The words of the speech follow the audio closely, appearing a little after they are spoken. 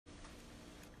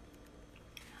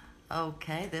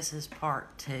Okay, this is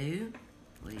part 2.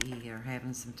 We are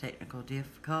having some technical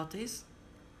difficulties.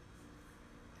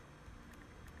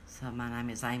 So my name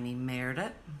is Amy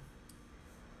Merida,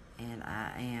 and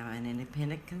I am an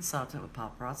independent consultant with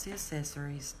Paparazzi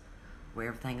Accessories, where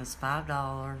everything is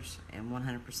 $5 and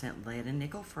 100% lead and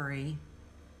nickel free.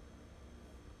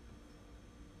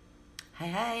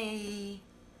 Hey!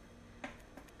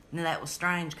 Now that was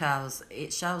strange because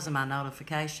it shows in my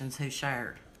notifications who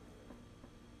shared.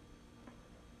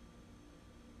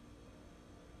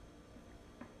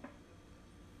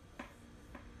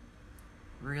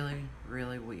 Really,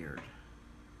 really weird.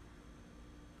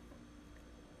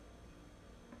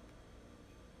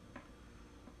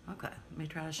 Okay, let me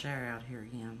try to share out here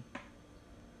again.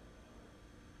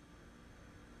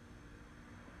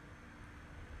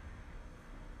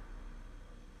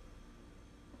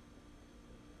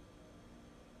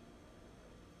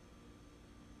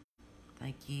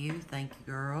 Thank you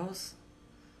girls.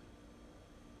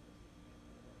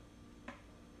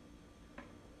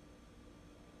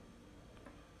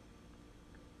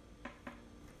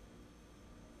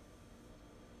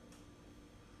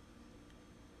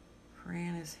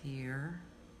 Fran is here.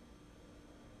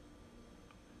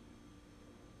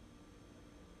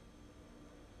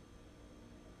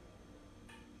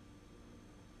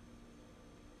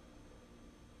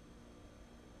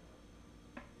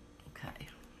 Okay.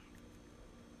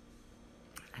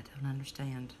 I don't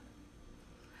understand.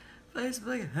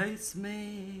 Facebook hates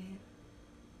me.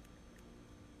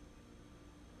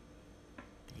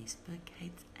 Facebook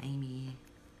hates Amy.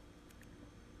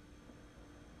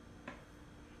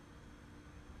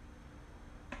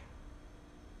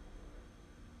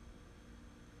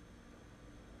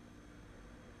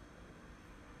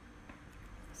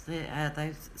 See,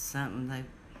 there's something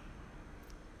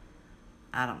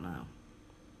I don't know.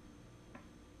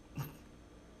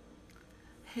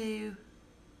 Who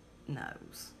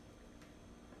knows?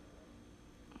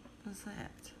 What's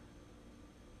that?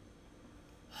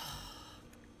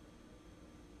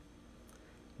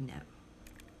 No.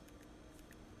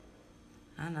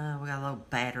 I know, we got a little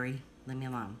battery. Leave me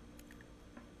alone.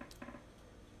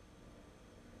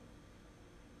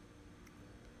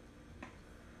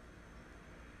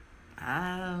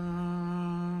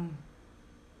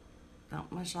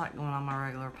 Don't much like going on my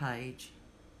regular page.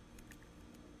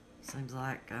 Seems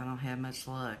like I don't have much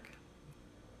luck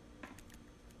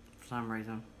for some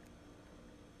reason.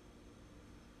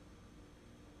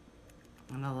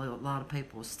 I know a lot of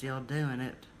people are still doing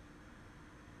it.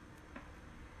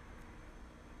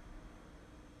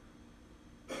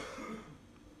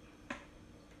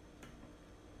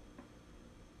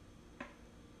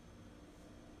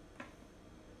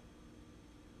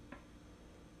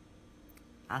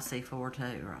 I see 4 too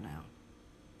right now.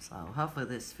 So hopefully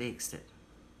this fixed it.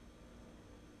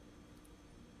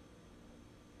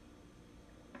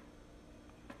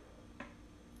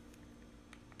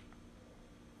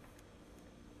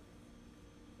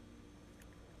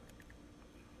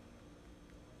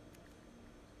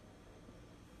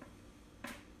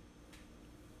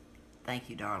 Thank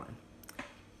you, darling.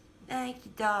 Thank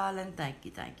you, darling. Thank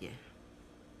you, thank you.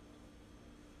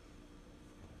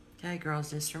 Okay, girls,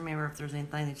 just remember if there's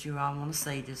anything that you all want to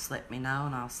see, just let me know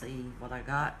and I'll see what I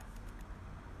got.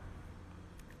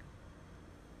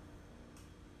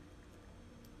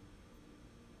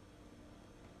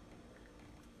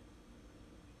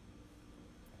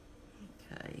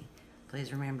 Okay,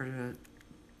 please remember to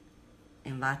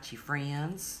invite your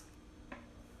friends.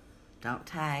 Don't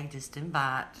tag, just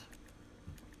invite.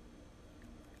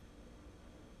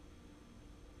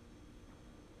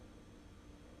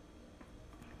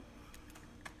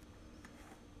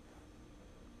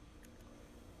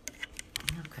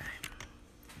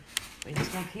 We're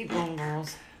just gonna keep going,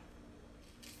 girls.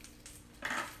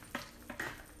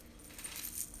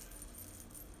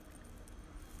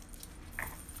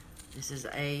 This is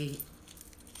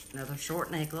another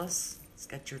short necklace. It's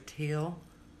got your teal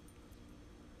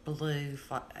blue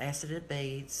faceted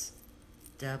beads,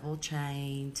 double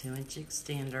chain, 2-inch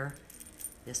extender.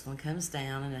 This one comes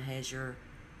down and it has your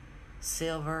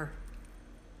silver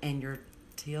and your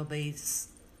teal beads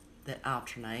that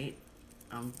alternate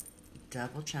on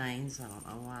double chains. I don't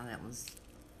know why that one's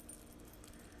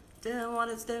doing what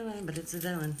it's doing, but it's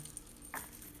doing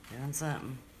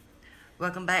something.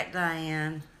 Welcome back,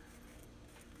 Diane.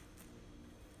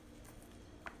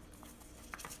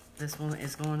 This one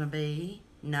is going to be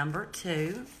number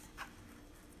 2.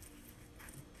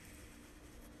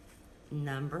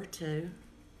 Number 2.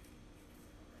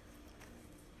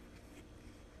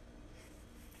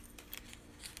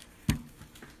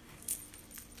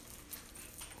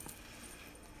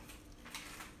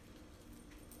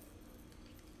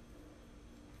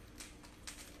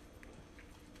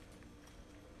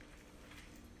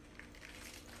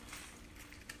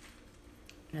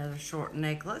 Another short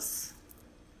necklace.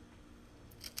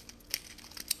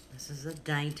 This is a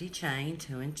dainty chain,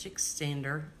 2-inch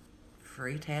extender,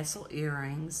 free tassel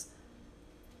earrings.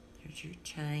 There's your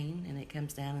chain, and it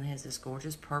comes down and has this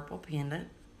gorgeous purple pendant.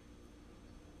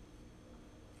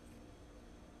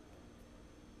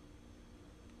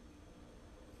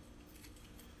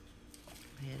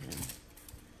 Go ahead and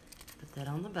put that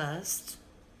on the bust.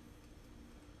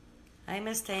 Hey,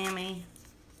 Miss Tammy.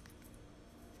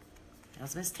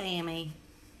 How's Miss Tammy?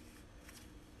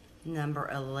 Number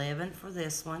 11 for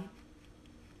this one.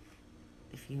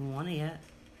 If you want it,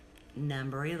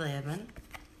 number 11.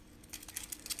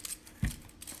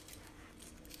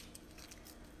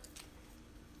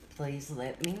 Please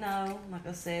let me know, like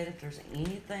I said, if there's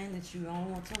anything that you all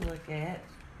want to look at.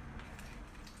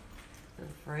 Feel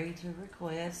free to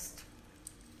request.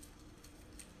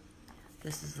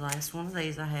 This is the last one of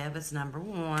these I have. It's number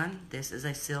 1. This is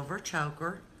a silver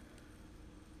choker.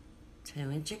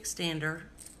 2-inch extender.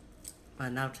 Well,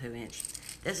 no 2-inch.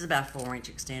 This is about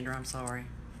 4-inch extender, I'm sorry.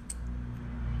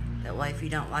 That way if you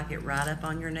don't like it right up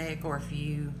on your neck, or if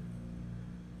you...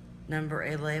 Number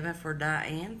 11 for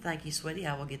Diane. Thank you, sweetie.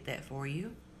 I will get that for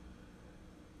you.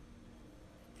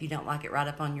 If you don't like it right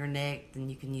up on your neck, then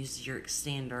you can use your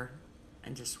extender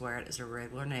and just wear it as a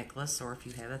regular necklace, or if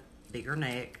you have a bigger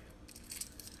neck.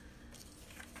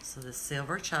 So the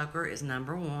silver choker is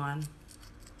number 1.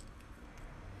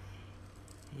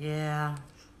 Yeah,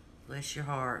 bless your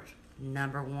heart.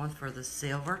 Number 1 for the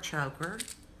silver choker.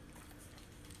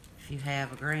 If you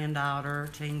have a granddaughter,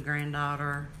 teen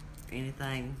granddaughter,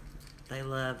 anything, they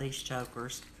love these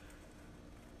chokers.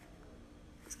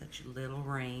 It's got your little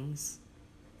rings.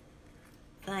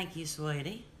 Thank you,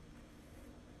 sweetie.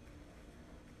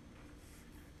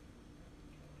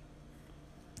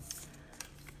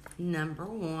 Number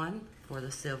 1 for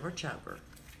the silver choker.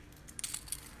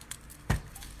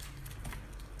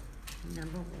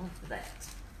 Number 1 for that.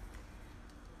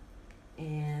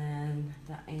 And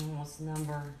Diane was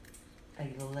number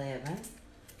 11.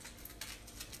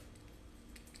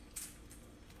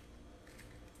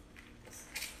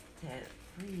 That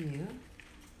for you.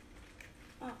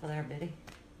 Off of there, Biddy.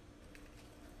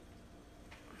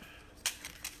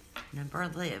 Number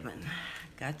 11.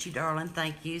 Got you, darling.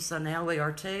 Thank you. So now we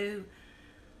are 2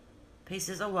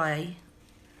 pieces away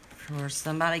for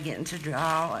somebody getting to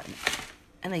draw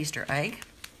an Easter egg.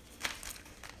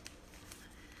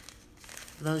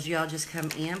 For those of y'all just come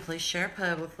in, please share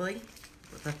publicly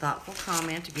with a thoughtful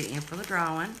comment to get in for the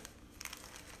drawing.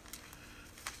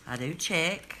 I do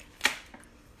check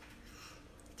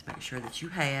to make sure that you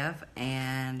have,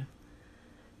 and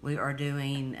we are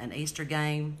doing an Easter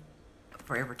game.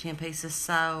 For every 10 pieces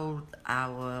sold, I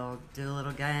will do a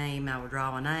little game. I will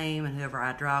draw a name, and whoever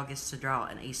I draw gets to draw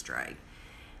an Easter egg,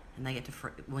 and they get to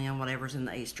win whatever's in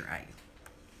the Easter egg.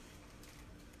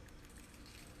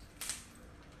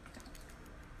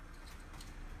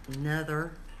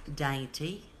 Another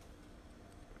dainty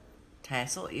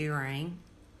tassel earring.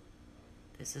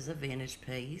 This is a vintage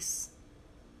piece.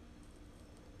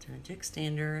 2-inch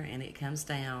extender, and it comes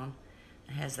down.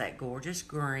 It has that gorgeous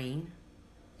green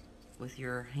with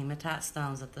your hematite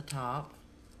stones at the top.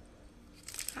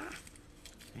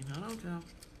 And hold on to them.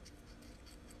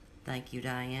 Thank you,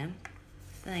 Diane.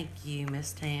 Thank you,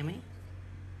 Miss Tammy.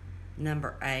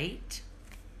 Number 8.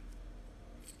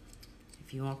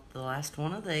 If you want the last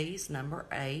one of these, number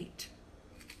 8.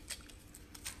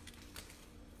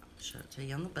 I'll show it to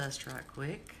you on the bust right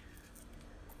quick.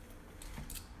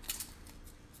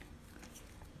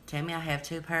 Tammy, I have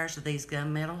 2 pairs of these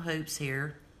gunmetal hoops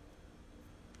here.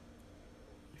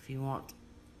 If you want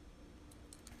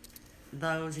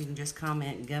those, you can just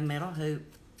comment gunmetal hoop.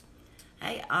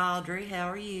 Hey, Audrey, how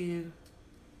are you?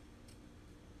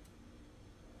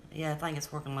 Yeah, I think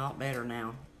it's working a lot better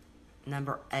now.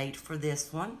 Number 8 for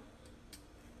this one.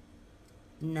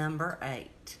 Number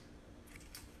 8.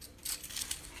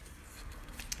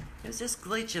 It was just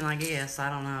glitching, I guess. I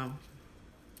don't know.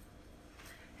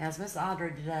 How's Miss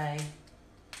Audrey today?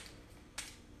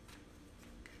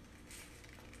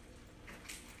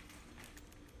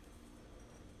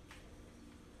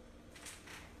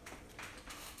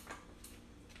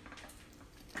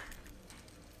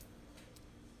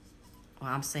 Well,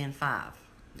 I'm seeing 5.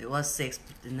 It was 6,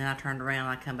 and then I turned around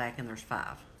and I come back and there's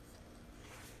 5.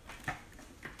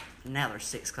 Now there's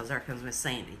 6 because there comes Miss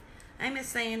Sandy. Hey, Miss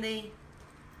Sandy.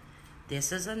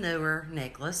 This is a newer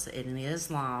necklace. It is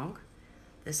long.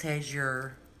 This has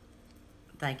your,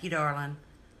 thank you, darling.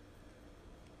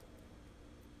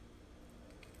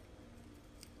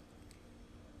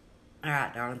 All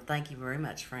right, darling. Thank you very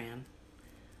much, friend.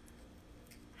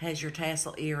 has your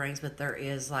tassel earrings, but there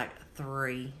is like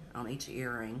 3 on each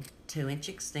earring. 2-inch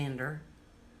extender.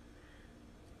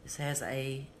 This has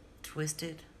a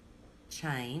twisted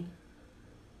chain.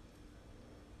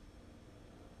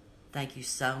 Thank you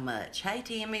so much. Hey,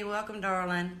 Timmy. Welcome,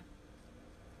 darling.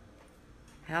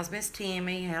 How's Miss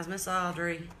Timmy? How's Miss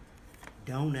Audrey?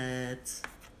 Donuts.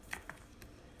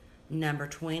 Number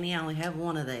 20. I only have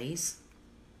one of these.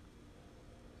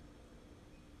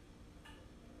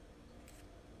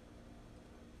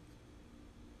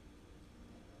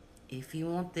 If you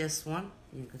want this one,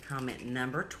 you can comment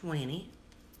number 20.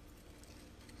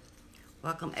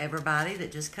 Welcome everybody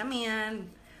that just come in.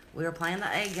 We are playing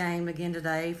the A game again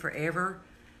today. Forever.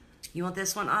 You want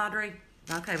this one, Audrey?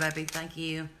 Okay, baby. Thank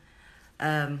you.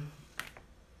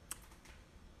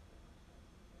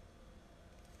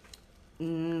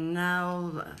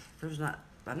 No, there's not.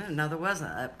 I didn't know there was an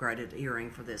upgraded earring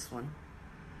for this one.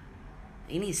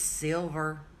 Any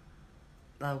silver,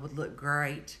 though, would look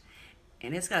great.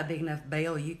 And it's got a big enough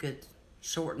bell, you could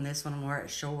shorten this one and wear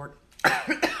it short.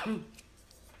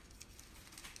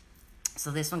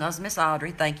 So this one goes to Miss Audrey.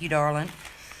 Thank you, darling.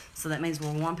 So that means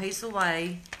we're one piece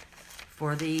away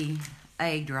for the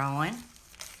egg drawing.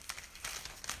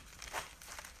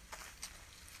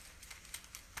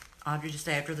 Audrey, just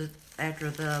after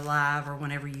the live or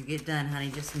whenever you get done, honey,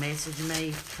 just message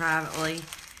me privately.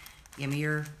 Give me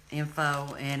your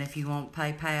info, and if you want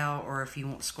PayPal or if you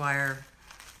want Square.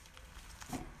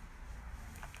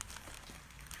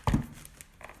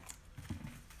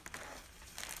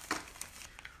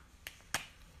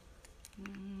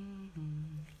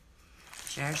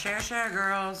 Share, share, share,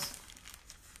 girls.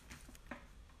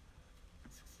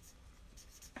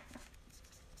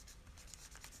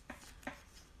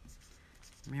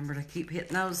 Remember to keep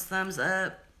hitting those thumbs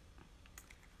up.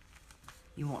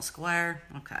 You want Square?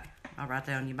 Okay. I'll write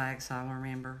that on your bag so I'll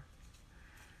remember.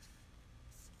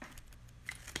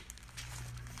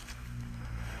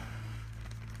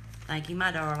 Thank you,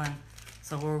 my darling.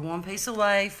 So we're one piece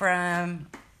away from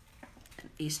an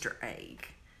Easter egg.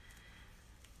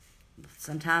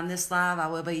 Sometime this live, I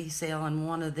will be selling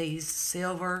one of these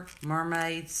silver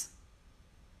mermaids.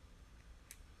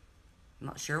 I'm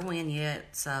not sure when yet,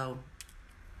 so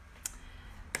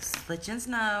just let you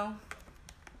know.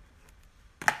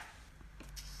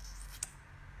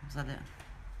 What's that doing?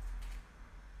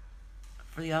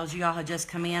 For those of y'all who just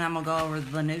come in, I'm going to go over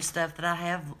the new stuff that I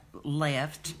have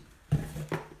left.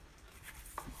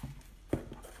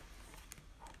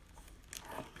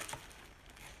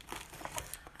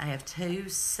 I have 2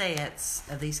 sets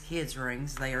of these kids'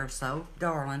 rings. They are so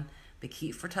darling. Be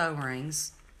cute for toe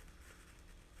rings.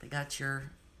 They got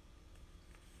your...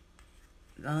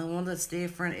 The only one that's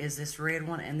different is this red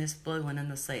one and this blue one in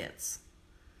the sets.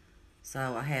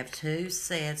 So I have 2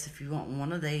 sets. If you want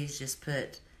one of these, just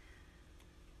put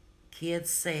kids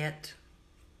set.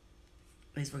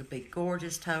 These would be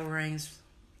gorgeous toe rings.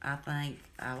 I think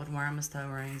I would wear them as toe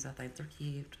rings. I think they're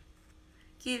cute.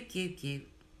 Cute, cute, cute.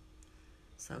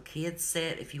 So kids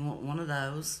set if you want one of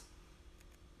those.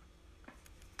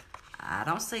 I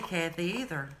don't see Kathy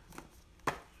either.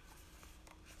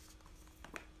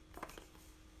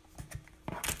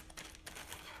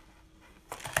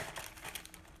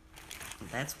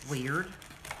 That's weird.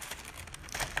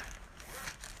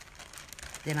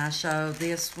 Then I show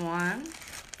this one.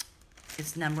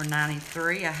 It's number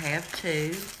 93. I have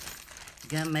 2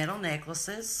 gunmetal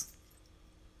necklaces.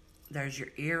 There's your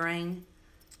earring,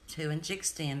 2-inch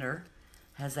extender.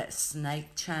 Has that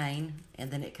snake chain,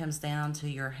 and then it comes down to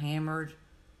your hammered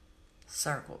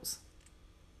circles.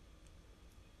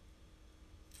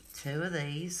 2 of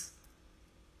these.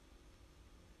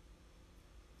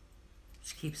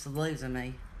 She keeps losing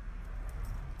me.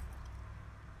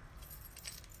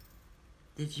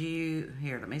 Did you...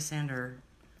 Here, let me send her...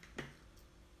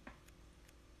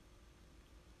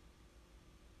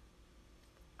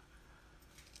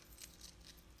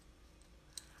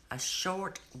 a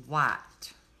short white.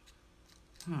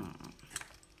 Let's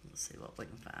see what we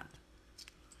can find.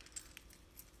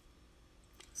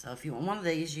 So if you want one of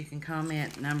these, you can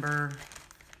comment number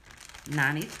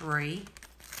 93.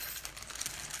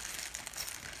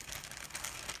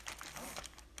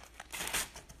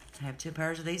 I have 2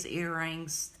 pairs of these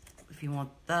earrings. If you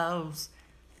want those,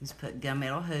 just put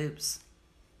gunmetal hoops.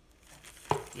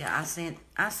 Yeah, I sent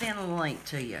a link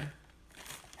to you.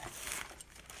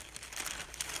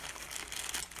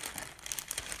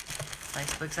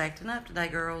 Facebook's acting up today,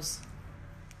 girls.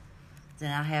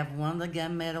 Then I have one of the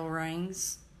gunmetal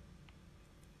rings.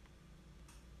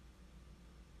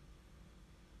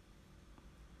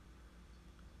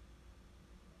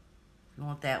 If you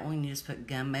want that one, you just put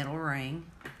gunmetal ring.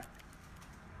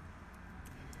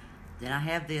 Then I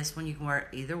have this one. You can wear it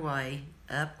either way,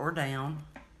 up or down.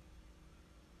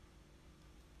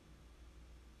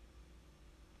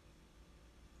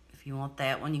 If you want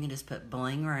that one, you can just put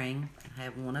bling ring and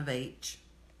have one of each.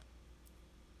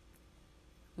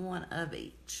 One of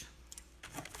each.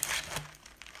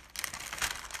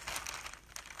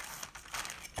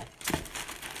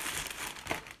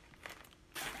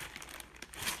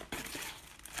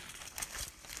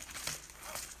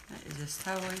 That is just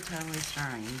totally, totally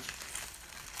strange.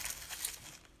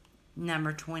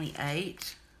 Number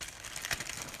 28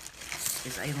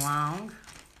 is a long.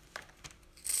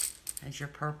 Has your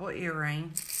purple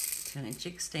earring, 2-inch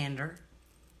extender,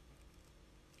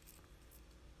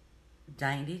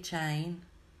 dainty chain.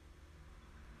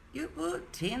 You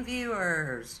look, 10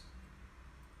 viewers.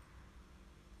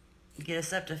 Get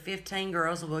us up to 15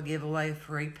 girls and we'll give away a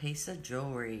free piece of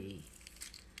jewelry.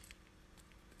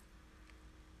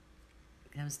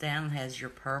 Comes down and has your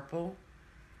purple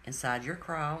inside your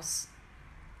cross.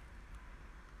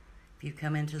 If you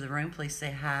come into the room, please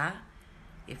say hi.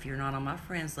 If you're not on my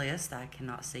friends list, I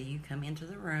cannot see you come into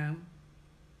the room.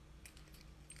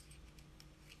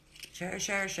 Share,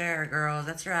 share, share, girls.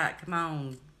 That's right. Come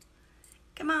on.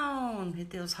 Come on. Hit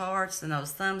those hearts and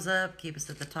those thumbs up. Keep us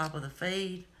at the top of the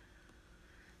feed.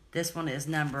 This one is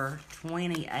number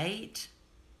 28,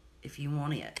 if you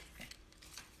want it.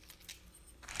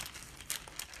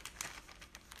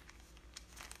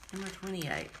 Number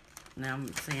 28. Now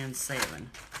I'm saying 7.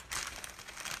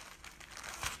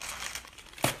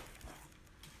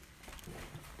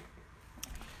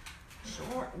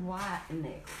 Short white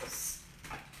necklace.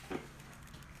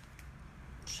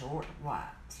 Short white.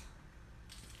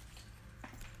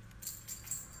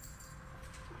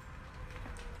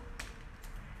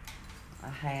 I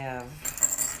have,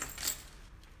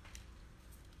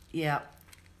 yep,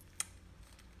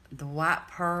 the white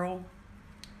pearl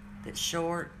that's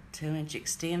short, 2-inch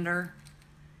extender.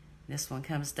 This one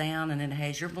comes down and it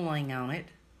has your bling on it.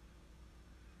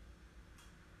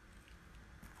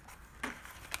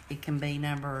 It can be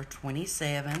number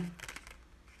 27.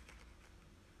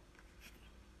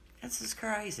 This is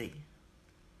crazy.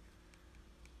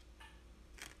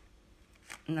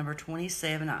 Number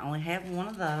 27, I only have one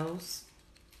of those.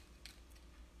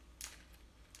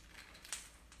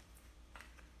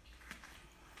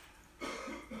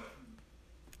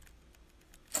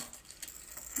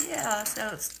 Yeah, so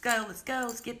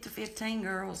let's get to 15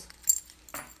 girls.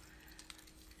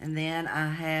 And then I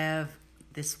have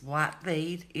this white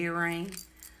bead earring.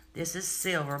 This is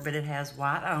silver, but it has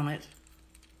white on it.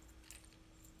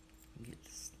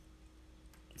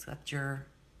 It's got your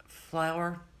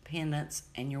flower pendants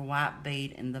and your white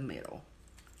bead in the middle.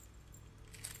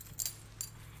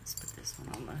 Let's put this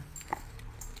one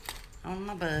on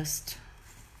my bust.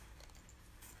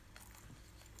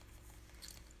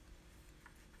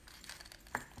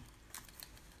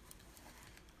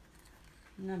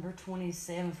 Number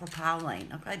 27 for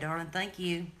Pauline. Okay, darling, thank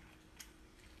you.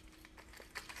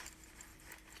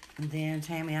 And then,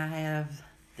 Tammy, I have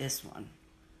this one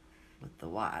with the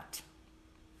white.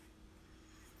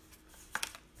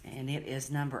 And it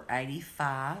is number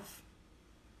 85.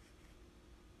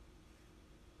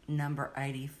 Number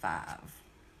 85.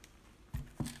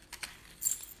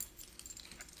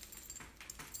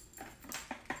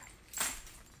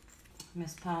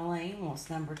 Miss Pauline wants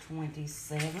number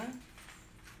 27.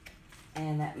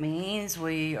 And that means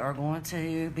we are going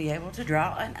to be able to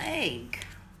draw an egg.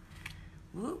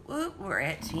 Whoop, whoop, we're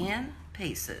at 10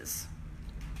 pieces.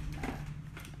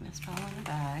 Miss Pauline in the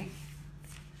bag.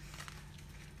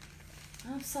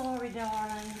 I'm sorry,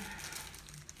 darling.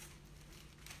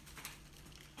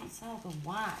 It's all the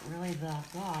white, really, that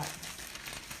I've got.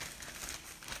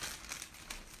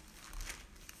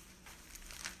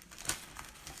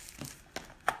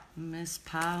 Miss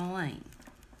Pauline.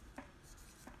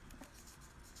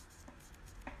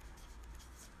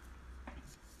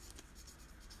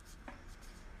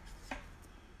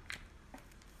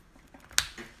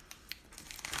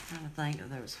 Trying to think if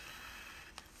there was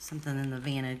something in the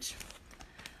vintage.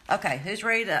 Okay, who's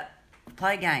ready to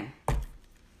play a game?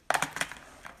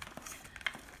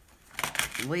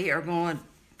 We are going,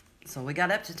 so we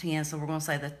got up to 10, so we're going to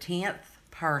say the 10th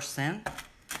person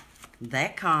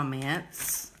that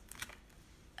comments,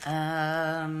 who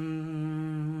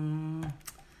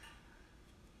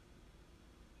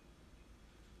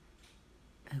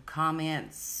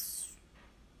comments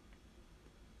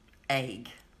egg.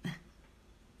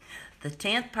 The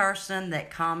 10th person that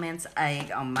comments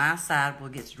egg on my side will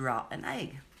get to draw an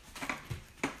egg.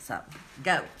 So,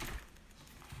 go.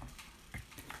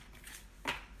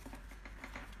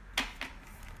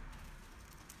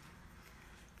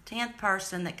 10th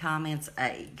person that comments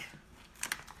egg.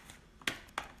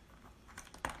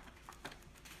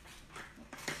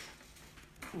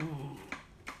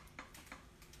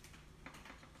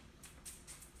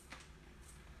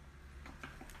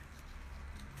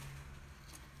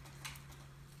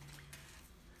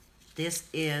 This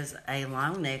is a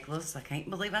long necklace. I can't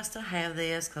believe I still have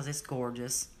this because it's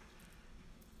gorgeous.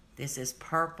 This is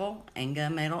purple and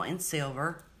gunmetal and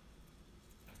silver.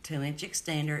 2-inch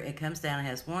extender. It comes down. It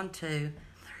has 1, 2, 3, 4,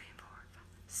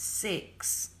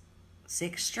 5,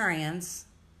 6 strands,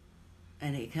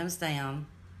 and it comes down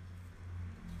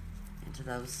into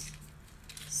those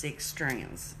 6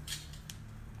 strands.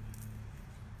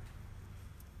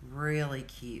 Really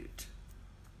cute.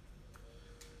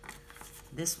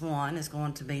 This one is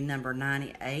going to be number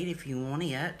 98 if you want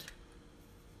it.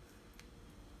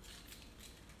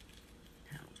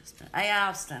 Hey,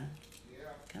 Austin. Yeah.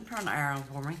 Come turn the air on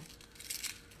for me.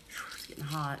 It's getting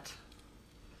hot.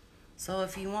 So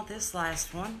if you want this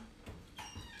last one,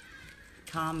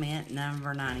 comment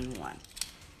number 91.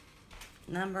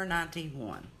 Number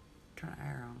 91. Turn the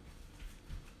air on.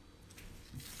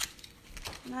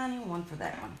 91 for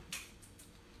that one.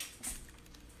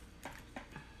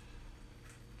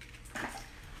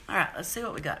 All right, let's see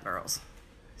what we got, girls.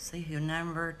 See who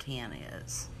number 10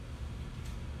 is.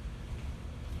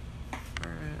 1,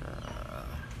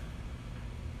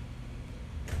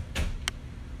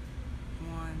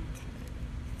 2,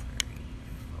 3,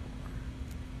 4,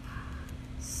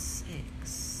 5, 6,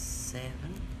 7,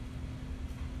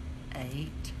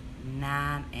 8,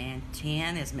 9, and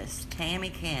 10 is Miss Tammy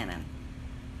Cannon.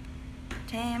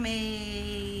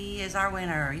 Tammy is our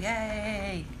winner.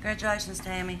 Yay! Congratulations,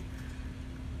 Tammy.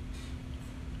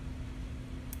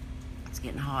 It's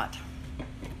getting hot.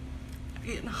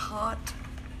 Getting hot.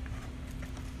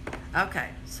 Okay,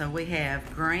 so we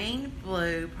have green,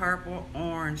 blue, purple,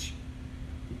 orange,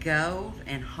 gold,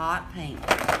 and hot pink.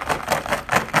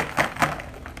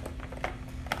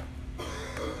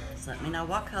 So let me know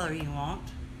what color you want.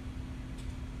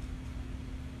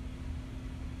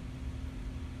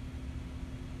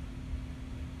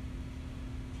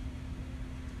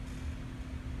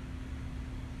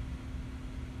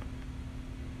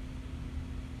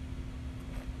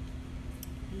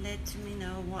 Let me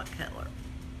know what color.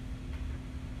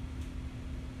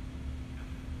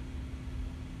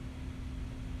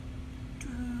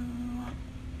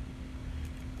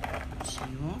 She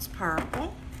wants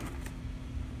purple.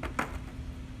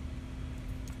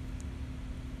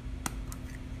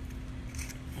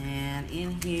 And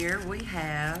in here we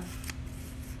have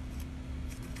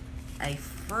a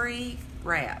free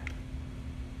wrap.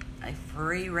 A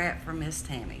free wrap from Miss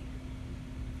Tammy.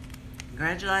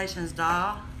 Congratulations,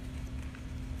 doll.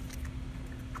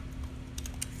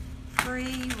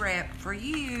 Free wrap for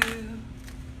you.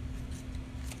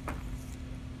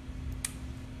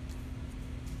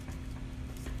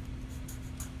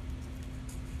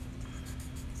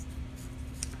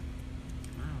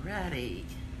 Alrighty.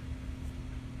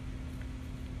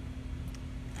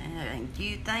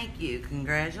 Thank you.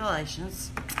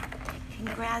 Congratulations.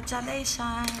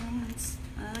 Congratulations.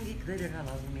 Oh, you glittered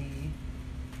all over me.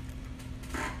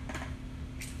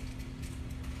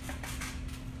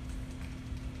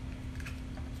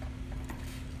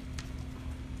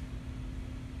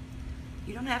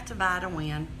 You don't have to buy to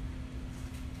win.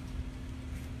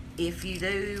 If you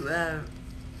do,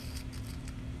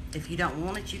 if you don't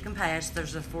want it, you can pass.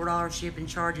 There's a $4 shipping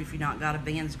charge if you've not got a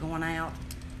bins going out.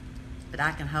 But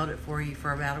I can hold it for you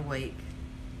for about a week.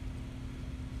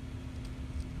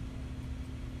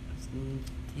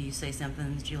 You see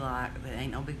something that you like, that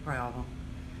ain't no big problem.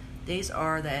 These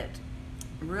are that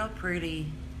real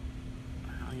pretty,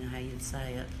 I don't know how you'd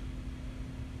say it.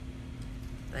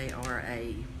 They are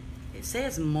it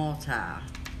says multi.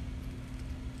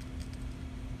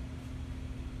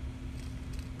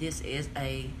 This is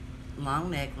a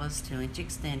long necklace, 2-inch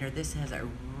extender. This has a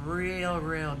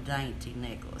real dainty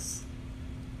necklace.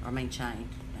 Or I mean chain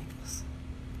necklace.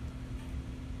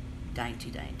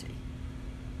 Dainty.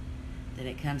 Then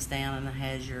it comes down and it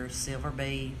has your silver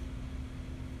bead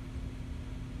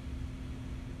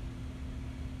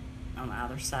on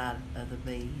either side of the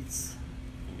beads.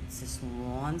 And it's just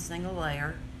one single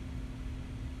layer.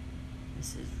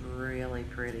 This is really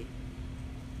pretty.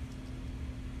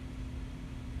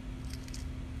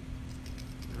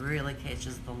 Really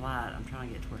catches the light. I'm trying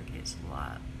to get to where it catches the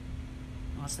light.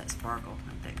 What's that sparkle?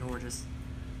 Ain't that gorgeous?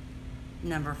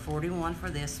 Number 41 for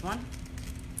this one.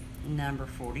 Number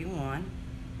 41,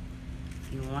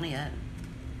 if you want it.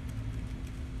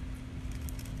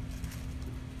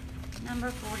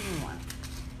 Number 41.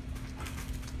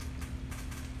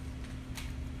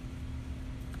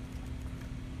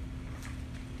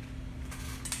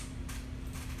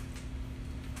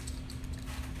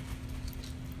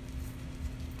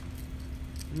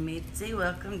 Mitzi,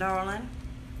 welcome, darling.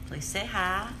 Please say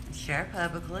hi and share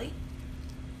publicly.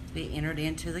 Be entered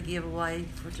into the giveaway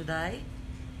for today.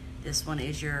 This one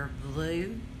is your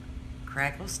blue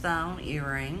crackle stone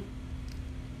earring,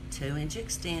 2-inch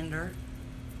extender,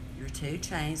 your 2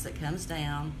 chains that comes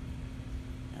down.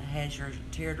 It has your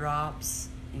teardrops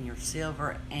and your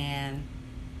silver and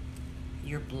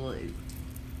your blue.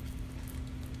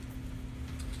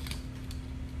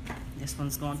 This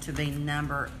one's going to be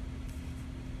number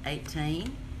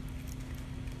 18.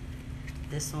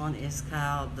 This one is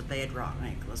called the Bedrock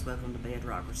necklace. Welcome to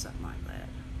Bedrock or something like that.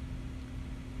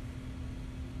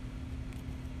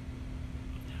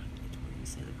 Where you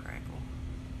see the crackle.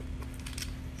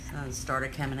 Sun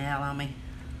started coming out on me.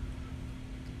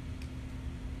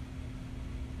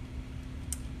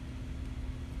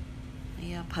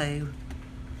 Yeah, poo.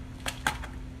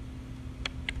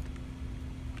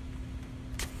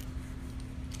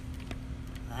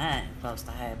 That ain't supposed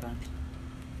to happen.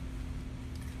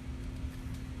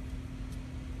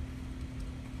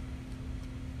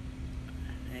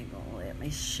 It ain't gonna let me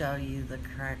show you the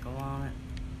crackle on it.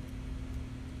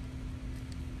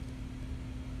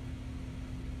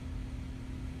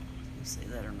 You see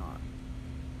that or not?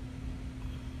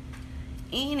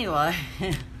 Anyway,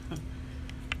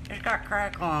 it's got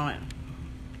crackle on it.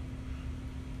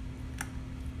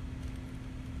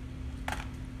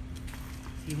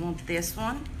 If you want this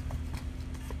one,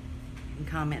 you can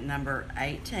comment number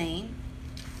 18.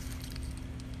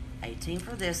 18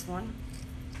 for this one.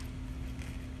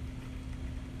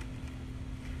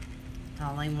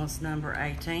 Pauline wants number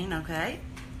 18, okay.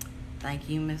 Thank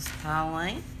you, Miss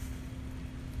Pauline.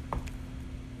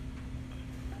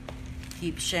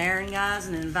 Keep sharing, guys,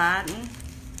 and inviting.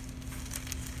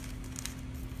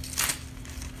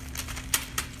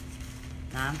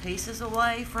 Nine pieces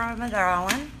away from it,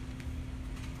 darling.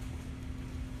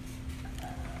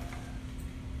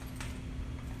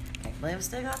 Can't believe I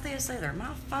still got this either.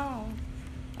 My phone,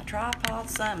 my tripod,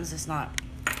 something's just not.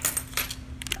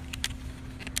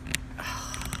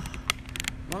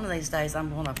 One of these days I'm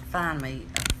going to find me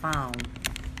a phone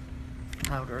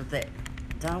holder that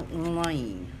don't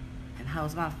lean and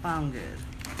holds my phone good.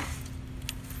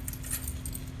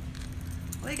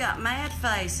 We got mad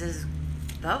faces.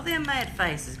 Throw them mad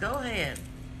faces. Go ahead.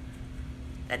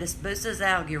 That just boosts his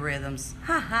algorithms.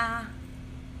 Ha ha.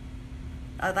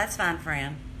 Oh, that's fine,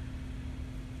 friend.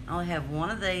 I only have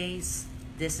one of these.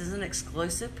 This is an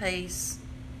exclusive piece.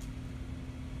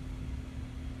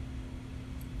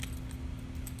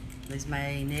 These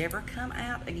may never come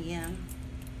out again.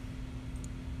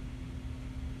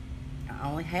 I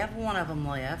only have one of them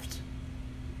left.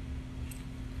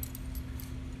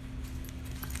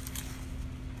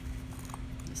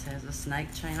 This has a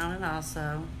snake chain on it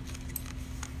also.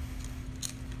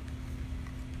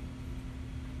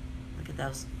 Look at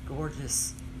those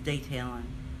gorgeous detailing.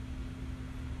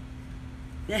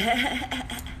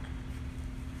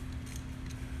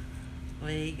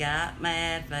 We got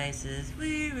mad faces.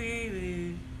 Woo, woo,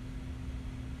 woo.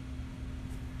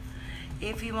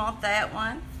 If you want that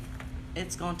one,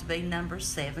 it's going to be number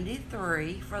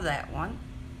 73 for that one.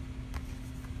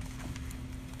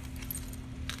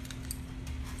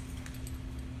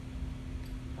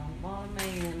 Don't bother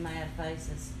me in mad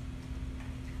faces.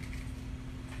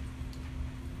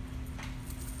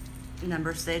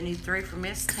 Number 73 for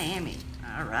Miss Tammy.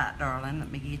 All right, darling,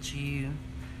 let me get you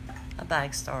a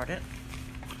bag started.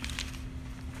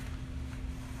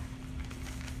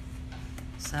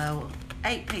 So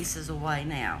 8 pieces away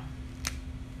now.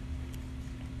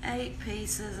 8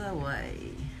 pieces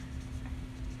away.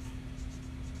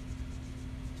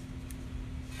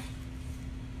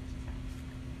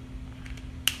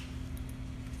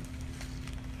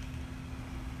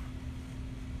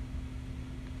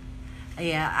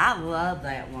 Yeah, I love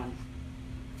that one.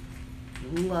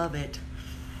 Love it.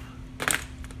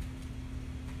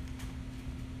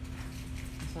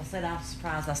 So I said I was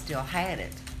surprised I still had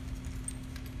it.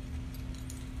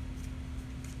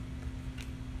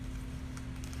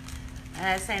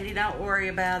 Sandy, don't worry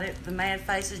about it. The mad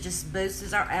faces just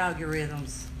boosts our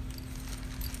algorithms.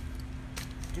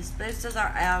 Just boosts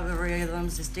our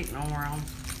algorithms. Just ignore them.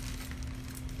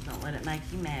 Don't let it make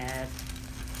you mad.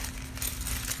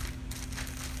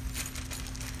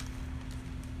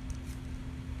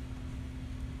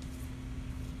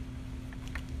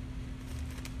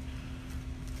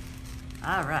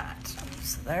 All right.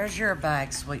 So there's your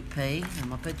bag, sweet pea. I'm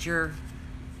going to put your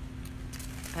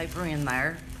paper in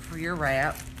there for your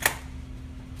wrap.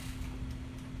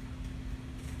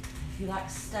 If you like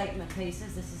statement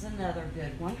pieces, this is another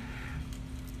good one.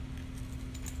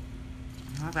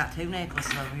 I've got 2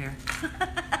 necklaces over here.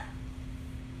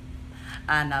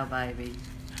 I know, baby.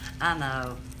 I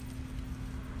know.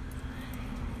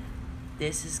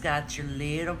 This has got your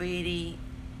little bitty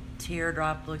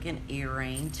teardrop looking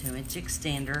earring, 2-inch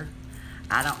extender.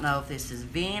 I don't know if this is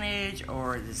vintage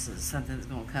or this is something that's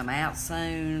going to come out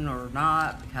soon or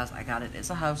not, because I got it as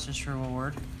a hostess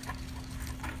reward.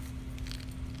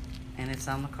 And it's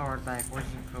on the card backwards,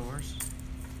 of course.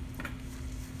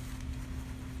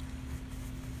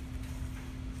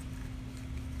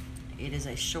 It is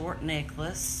a short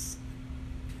necklace,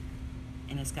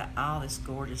 and it's got all this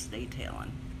gorgeous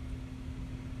detailing.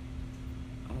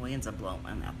 Winds are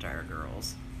blowing out there,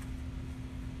 girls.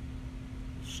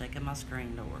 Shaking my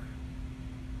screen door.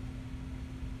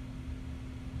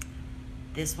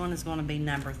 This one is going to be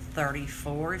number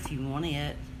 34 if you want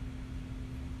it.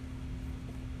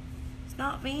 It's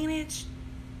not vintage.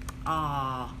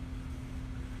 Aw.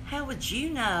 How would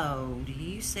you know? Do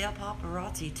you sell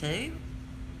paparazzi too,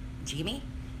 Jimmy?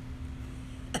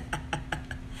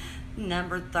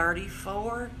 Number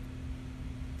 34.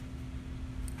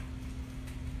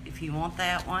 If you want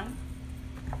that one.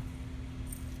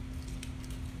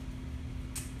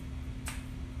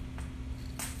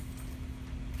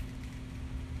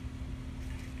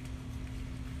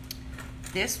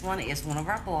 This one is one of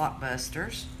our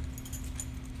blockbusters.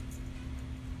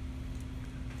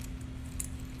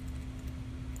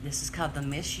 This is called the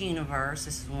Miss Universe.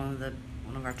 This is one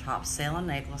of our top selling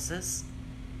necklaces.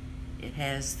 It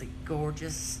has the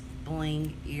gorgeous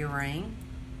bling earring,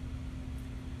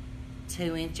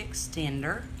 2-inch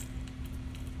extender,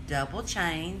 double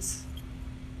chains,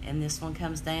 and this one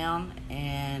comes down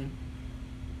and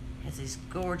has these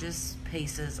gorgeous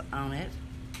pieces on it.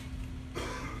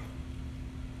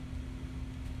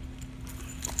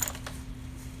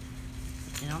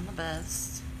 And on the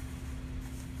bust.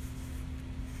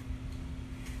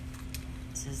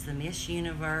 This is the Miss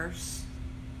Universe.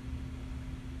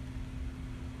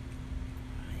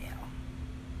 Yeah.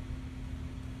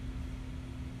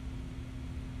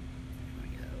 There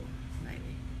we go.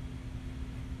 Maybe.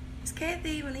 Is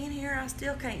Kathy even in here? I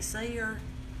still can't see her.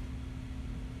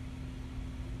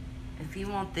 If you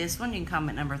want this one, you can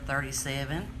comment number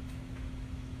 37.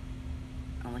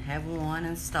 Only have one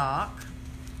in stock.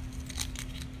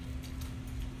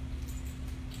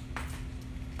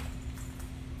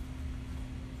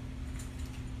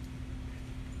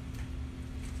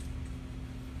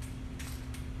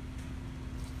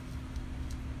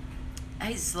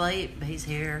 He's asleep, but he's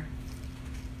here.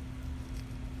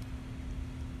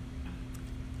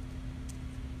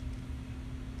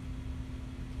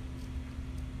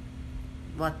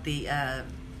 What, the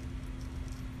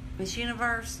Miss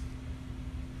Universe?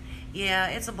 Yeah,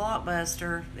 it's a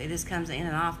blockbuster. It just comes in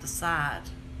and off the side.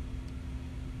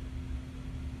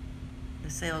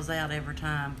 It sells out every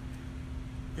time.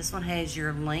 This one has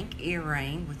your link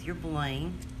earring with your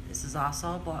bling. This is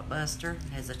also a blockbuster.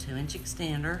 It has a 2-inch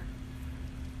extender.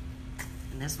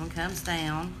 And this one comes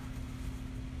down.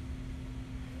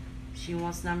 She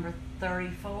wants number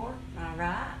 34. All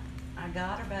right. I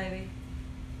got her, baby.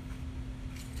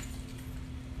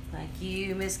 Thank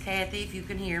you, Miss Kathy, if you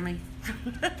can hear me.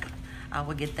 I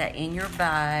will get that in your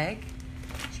bag.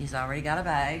 She's already got a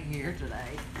bag here today.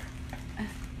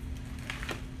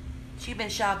 She's been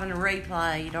shopping a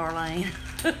replay, Darlene.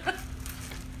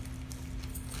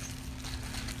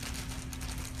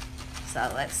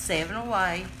 So that's 7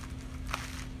 away.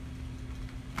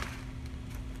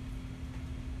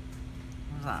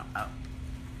 Oh.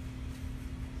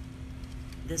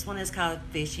 This one is called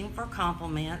Fishing for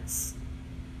Compliments.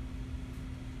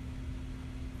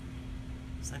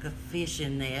 It's like a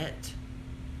fishing net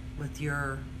with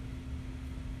your,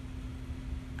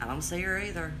 I don't see her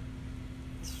either.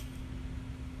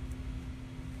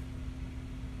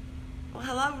 Well,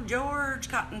 hello, George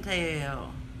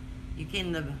Cottontail. You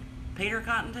kidding the Peter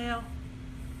Cottontail?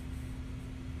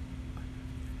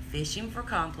 Fishing for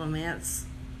Compliments.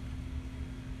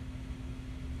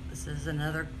 This is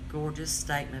another gorgeous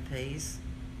statement piece.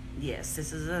 Yes,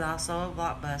 this is also a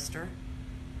blockbuster.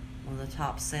 One of the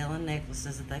top selling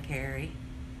necklaces that they carry.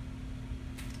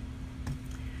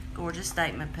 Gorgeous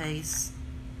statement piece.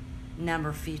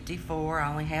 Number 54. I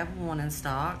only have one in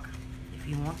stock if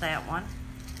you want that one.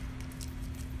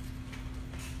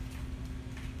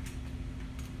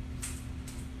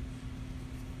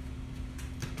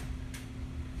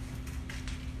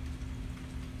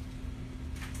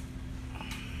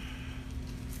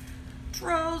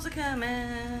 Trolls are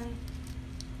coming.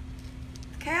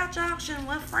 Couch auction.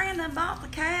 Well, friend, I bought the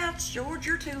couch. George,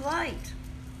 you're too late.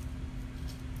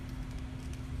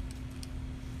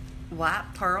 White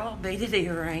pearl beaded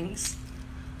earrings.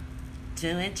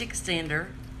 2-inch extender.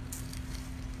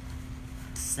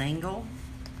 single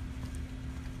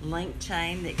link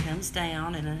chain that comes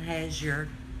down, and it has your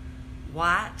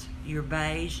white, your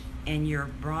beige, and your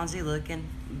bronzy looking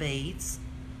beads.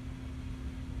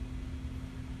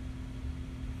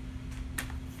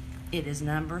 It is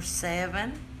number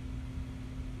 7.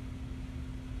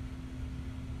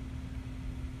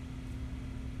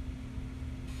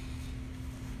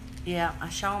 Yeah, I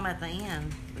show them at the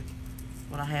end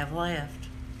what I have left.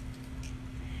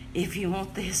 If you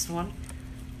want this one,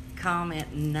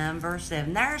 comment number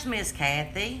 7. There's Miss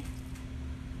Kathy.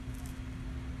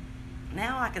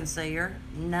 Now I can see her.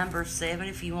 Number 7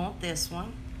 if you want this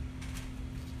one.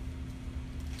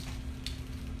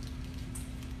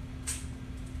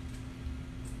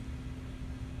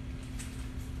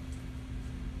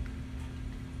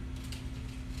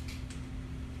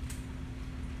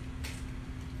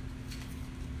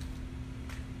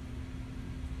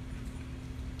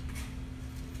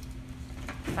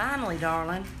 Finally,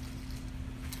 darling,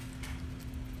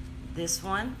 this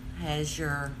one has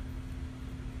your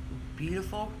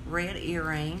beautiful red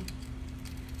earring.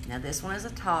 Now this one is a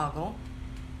toggle,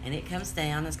 and it comes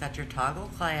down. It's got your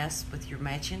toggle clasp with your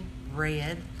matching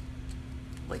red.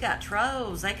 We got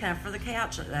trolls. They come for the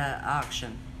couch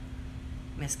auction.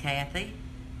 Miss Kathy.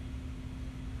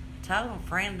 Told them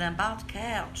friend done bought the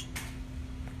couch.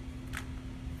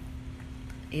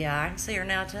 Yeah, I can see her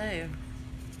now too.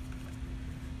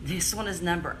 This one is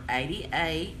number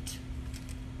 88.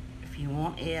 If you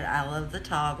want it, I love the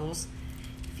toggles.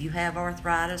 If you have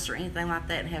arthritis or anything like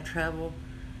that and have trouble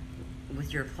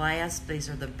with your clasp, these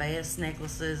are the best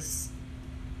necklaces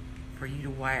for you to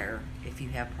wear if you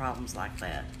have problems like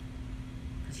that.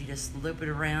 Because you just loop it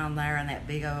around there in that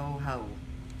big old hole.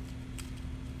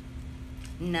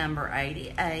 Number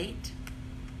 88. I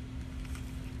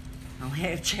don't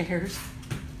have chairs.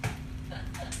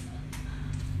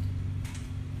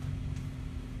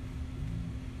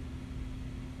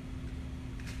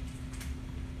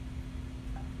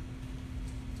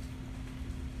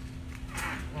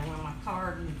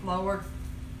 Card on the floor.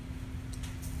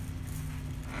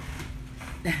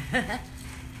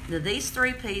 Now these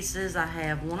 3 pieces, I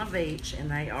have one of each,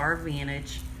 and they are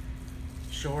vintage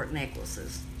short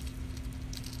necklaces.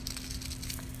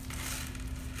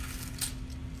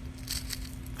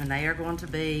 And they are going to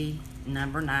be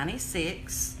number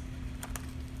 96.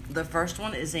 The first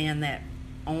one is in that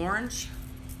orange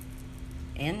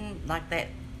and like that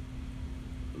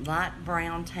light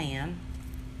brown tan.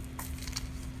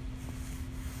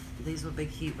 These would be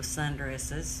cute with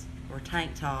sundresses or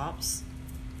tank tops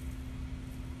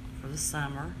for the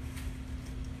summer.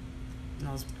 And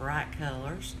those bright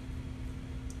colors.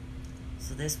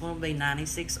 So this one will be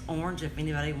 96 orange if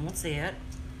anybody wants it.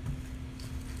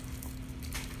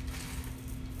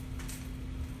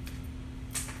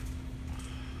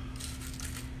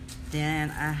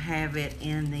 Then I have it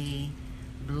in the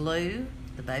blue,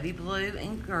 the baby blue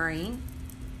and green.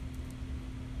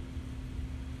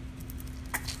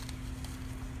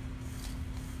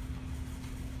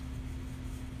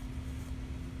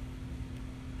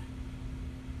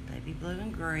 Baby blue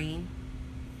and green.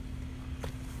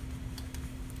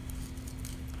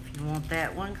 If you want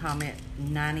that one, comment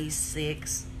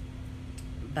 96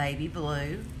 baby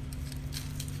blue.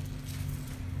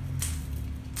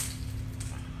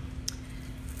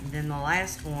 And then the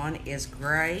last one is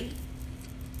gray,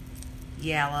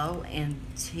 yellow, and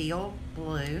teal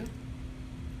blue.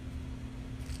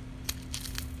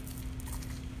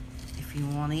 If you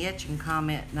want it, you can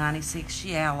comment 96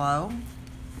 yellow.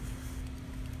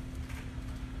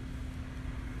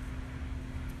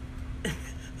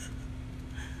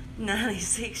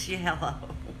 $96 yellow.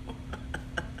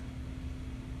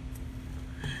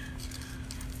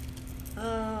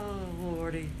 Oh,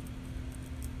 Lordy.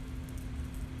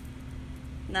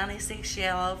 $96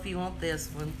 yellow if you want this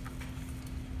one.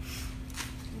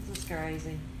 This is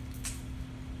crazy.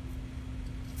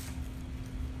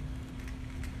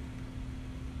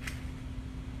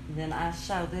 Then I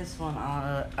showed this one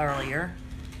earlier.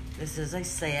 This is a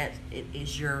set. It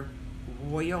is your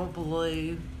royal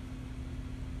blue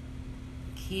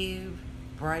cube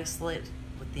bracelet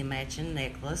with the matching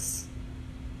necklace.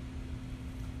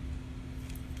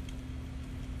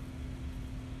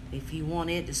 If you want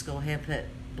it, just go ahead and put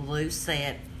blue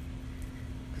set,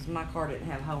 because my card didn't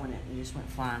have a hole in it and just went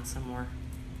flying somewhere.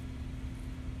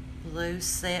 Blue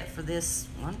set for this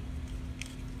one.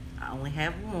 I only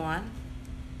have one.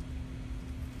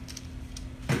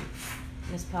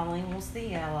 Miss Pauline wants the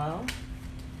yellow.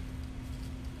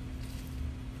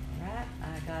 Alright,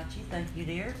 I got you. Thank you,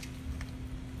 dear.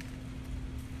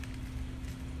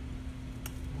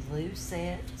 Blue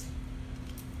set.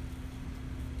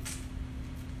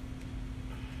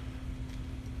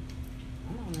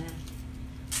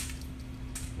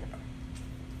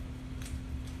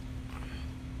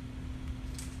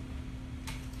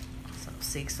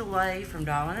 6 away from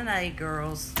Darling and 8,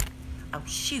 girls. Oh,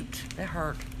 shoot. That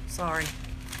hurt. Sorry.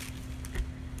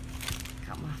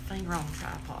 Got my finger on the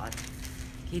tripod.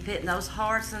 Keep hitting those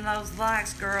hearts and those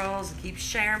likes, girls. And keep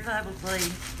sharing publicly.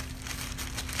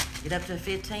 Get up to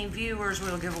 15 viewers.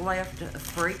 We'll give away a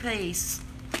free piece.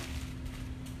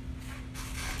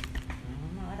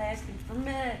 I'm not asking for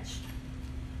much.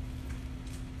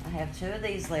 I have 2 of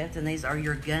these left, and these are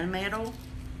your gunmetal.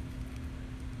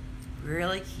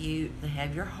 Really cute. They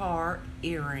have your heart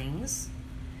earrings.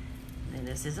 And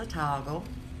this is a toggle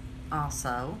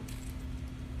also.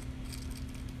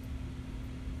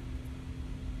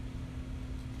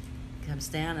 Comes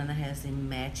down and it has the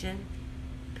matching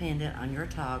pendant on your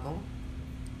toggle.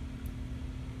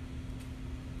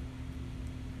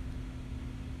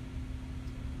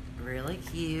 Really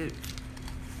cute.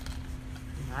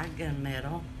 Like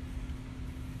gunmetal.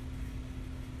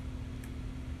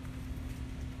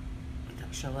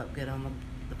 Don't show up good on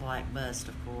the black bust,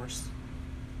 of course.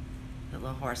 The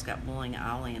little heart's got bling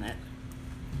all in it.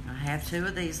 I have 2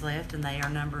 of these left, and they are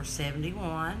number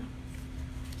 71.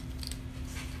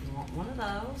 You want one of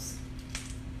those?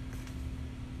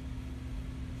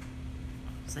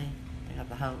 See, they got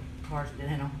the whole cards that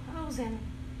had holes in them.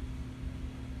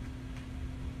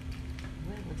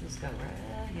 We'll just go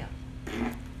right here.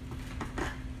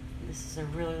 This is a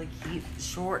really cute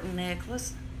short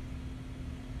necklace.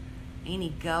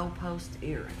 Any goalpost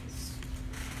earrings.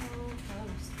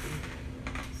 Goalpost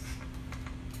earrings.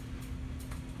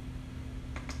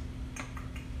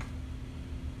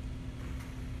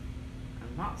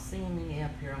 I'm not seeing any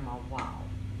up here on my wall.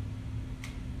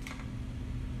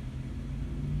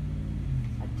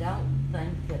 I don't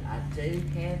think that I do,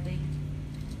 Kathy.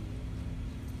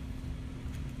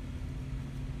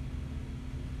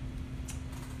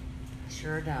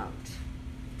 Sure don't.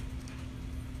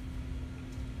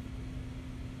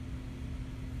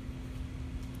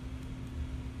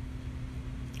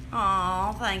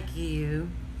 Oh, thank you.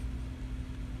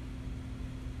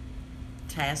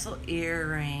 Tassel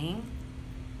earring.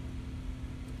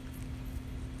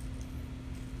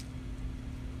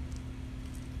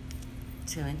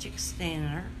 Two-inch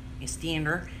extender.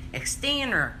 Extender.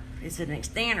 It's an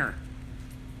extender.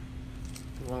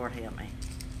 Lord help me.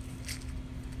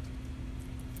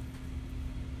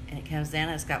 And it comes down,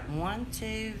 it's got 1,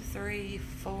 2, 3,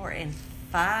 4, and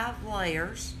 5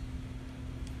 layers.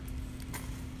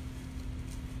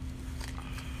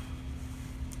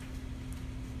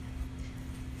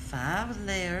 Five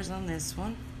layers on this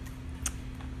one.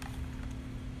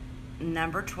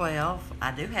 Number 12,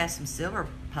 I do have some silver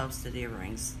posted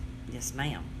earrings. Yes,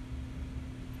 ma'am.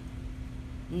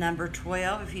 Number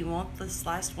 12, if you want this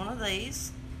last one of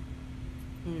these.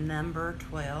 Number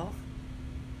 12.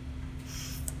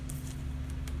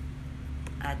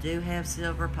 I do have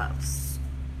silver posts.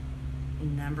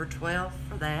 Number 12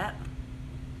 for that.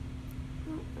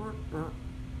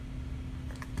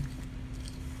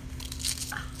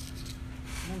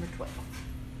 Number 12.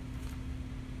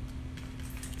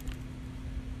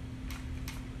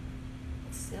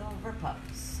 Silver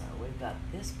posts. So we've got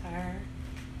this pair.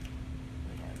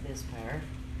 We have this pair.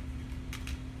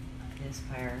 This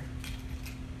pair.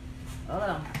 Hold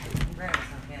on. Grab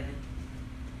something.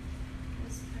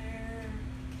 This pair.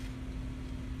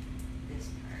 This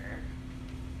pair.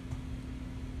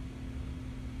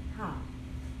 Huh.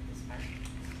 This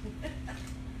pair.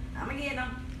 I'm gonna get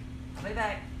them. I'll be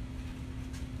back.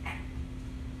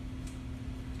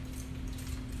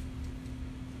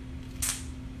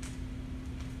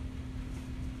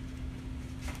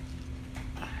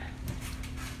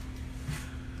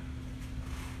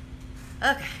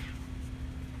 Okay.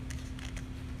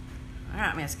 All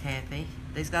right, Miss Kathy.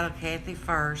 These go to Kathy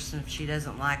first, and if she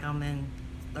doesn't like them, then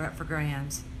they're up for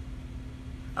grabs.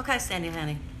 Okay, Sandy,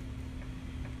 honey.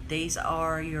 These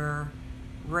are your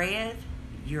red,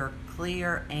 your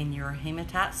clear, and your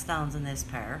hematite stones in this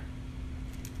pair.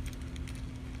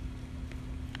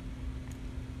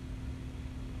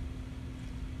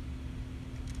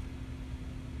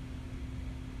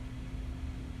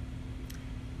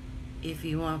 If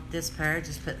you want this pair,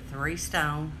 just put 3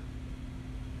 stone.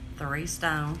 3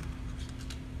 stone.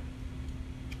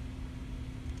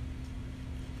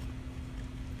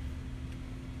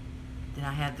 Then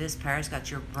I have this pair. It's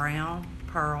got your brown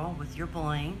pearl with your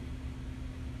bling.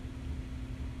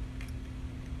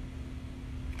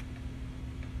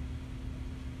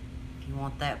 If you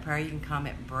want that pair, you can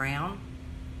comment brown.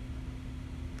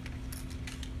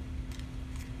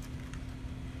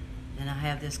 Then I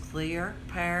have this clear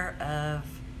pair of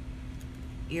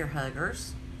ear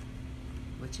huggers,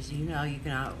 which is, you know, you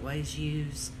can always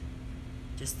use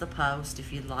just the post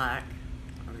if you'd like,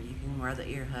 or you can wear the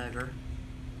ear hugger.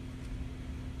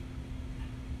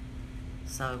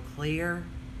 So clear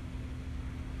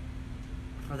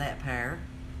for that pair.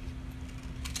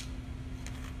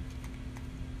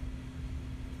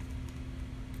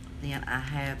 Then I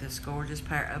have this gorgeous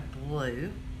pair of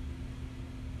blue.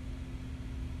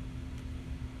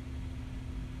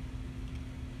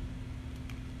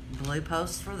 Blue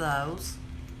posts for those.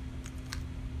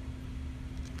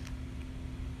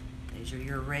 These are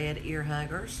your red ear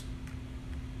huggers.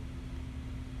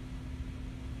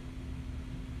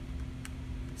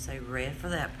 Say red for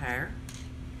that pair.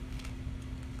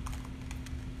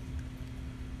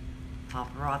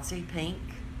 Paparazzi pink.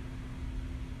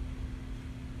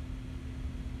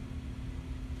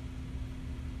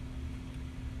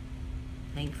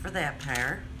 Pink for that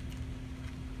pair.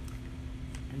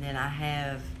 And then I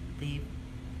have the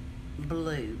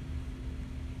blue.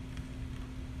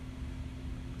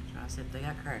 Try to see if they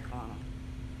got crackle on them.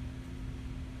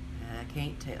 I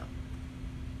can't tell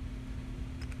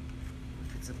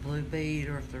if it's a blue bead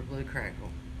or if they're blue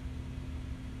crackle.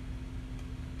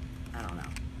 I don't know.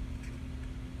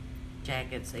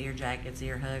 Jackets, ear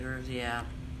huggers, yeah.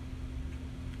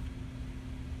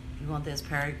 If you want this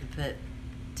pair, you can put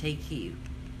TQ.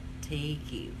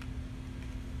 TQ.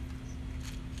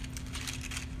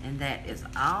 And that is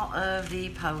all of the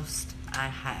posts I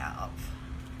have.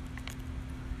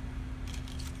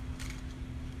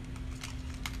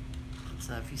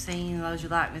 So if you see any of those you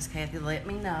like, Miss Kathy, let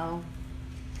me know.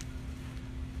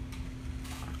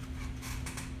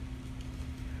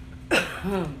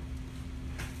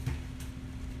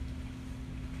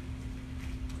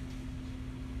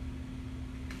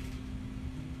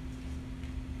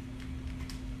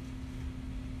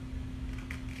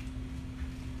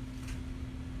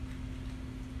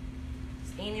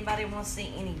 Anybody want to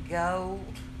see any gold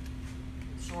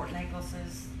short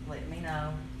necklaces? Let me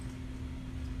know.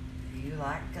 If you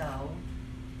like gold,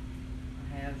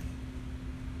 I have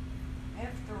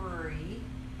 3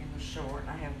 in the short.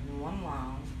 I have 1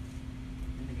 long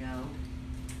in the gold.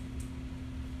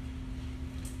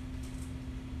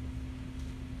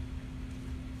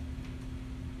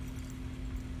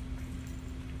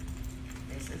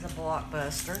 This is a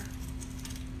blockbuster.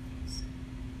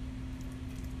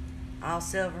 All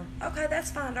silver. Okay, that's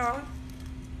fine, darling.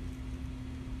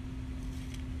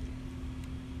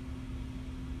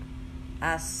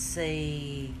 I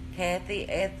see Kathy,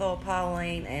 Ethel,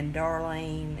 Pauline, and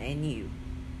Darlene, and you.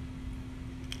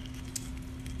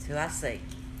 That's who I see.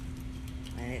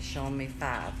 And it's showing me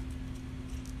 5.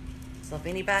 So if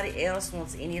anybody else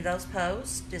wants any of those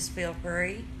posts, just feel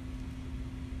free.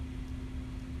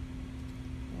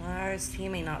 Why is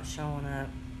Timmy not showing up?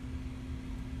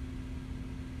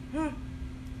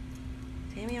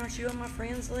 Timmy, aren't you on my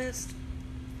friends list?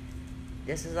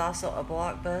 This is also a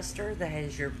blockbuster that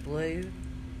has your blue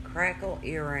crackle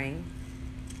earring,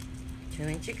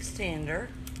 2-inch extender.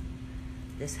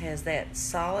 This has that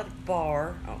solid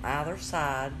bar on either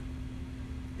side.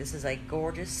 This is a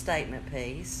gorgeous statement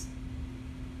piece.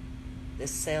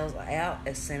 This sells out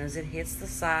as soon as it hits the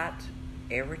site,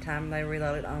 every time they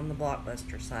reload it on the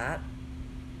blockbuster site.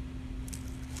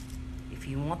 If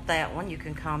you want that one, you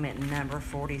can comment number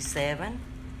 47.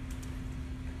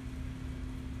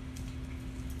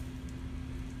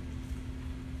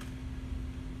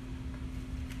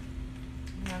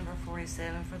 Number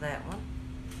 47 for that one.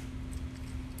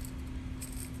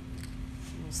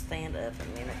 I'm gonna stand up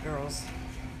a minute, girls.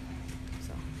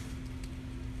 So,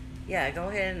 yeah, go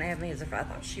ahead and have me as if I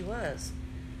thought she was.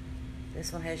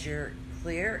 This one has your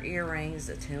clear earrings,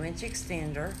 a 2-inch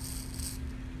extender.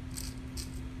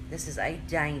 This is a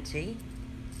dainty.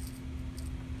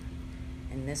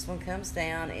 And this one comes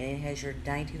down and it has your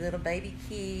dainty little baby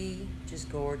key, which is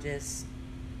gorgeous.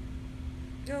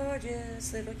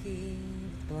 Gorgeous little key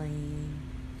with bling.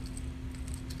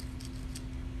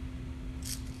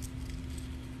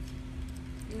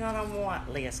 You're not on what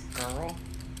list, girl?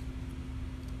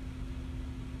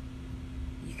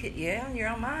 You could, yeah, you're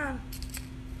on mine.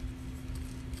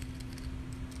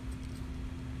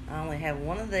 I only have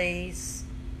one of these.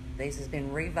 These has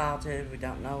been revaulted. We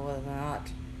don't know whether or not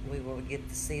we will get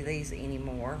to see these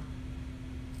anymore.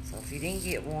 So if you didn't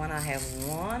get one, I have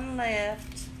one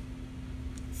left.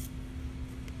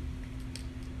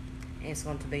 And it's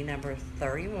going to be number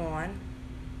 31.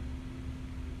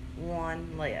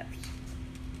 One left.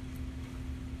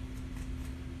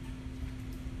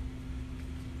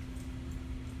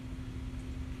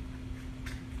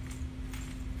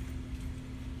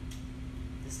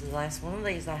 This is the last one of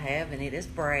these I have, and it is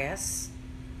brass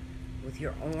with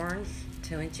your orange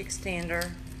 2-inch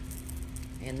extender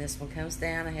And this one comes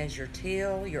down. It has your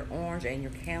teal, your orange, and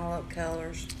your cantaloupe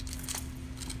colors.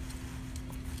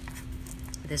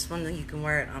 This one, you can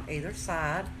wear it on either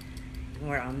side. You can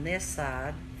wear it on this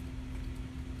side.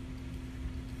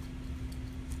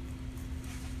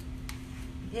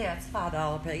 Yeah, it's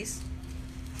 $5 a piece.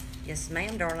 Yes,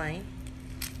 ma'am, Darlene.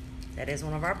 That is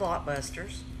one of our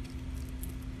blockbusters.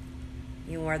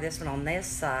 You can wear this one on this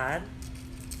side,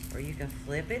 or you can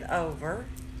flip it over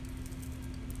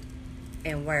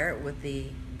and wear it with the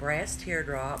brass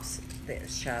teardrops that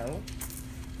show.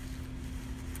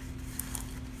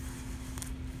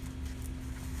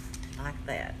 Like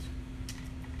that.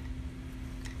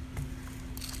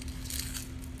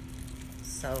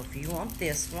 So if you want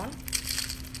this one,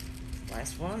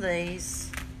 last one of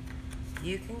these,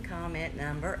 you can comment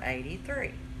number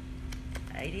 83.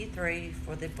 83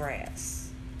 for the brass.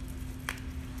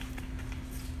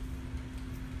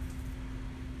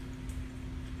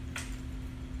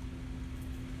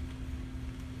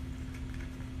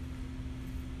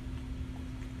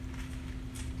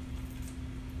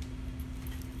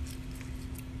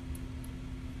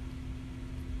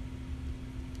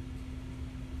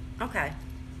 Okay,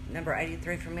 number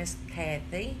 83 for Miss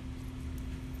Kathy.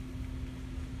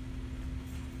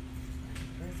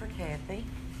 83 for Kathy.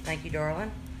 Thank you,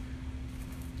 darling.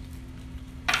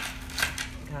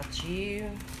 Got you.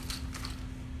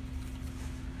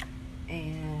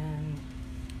 And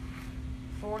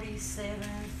 47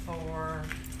 for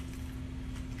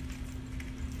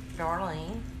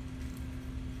Darlene.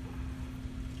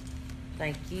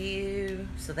 Thank you.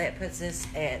 So that puts us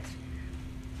at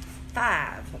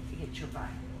 5. Let me get your Bible.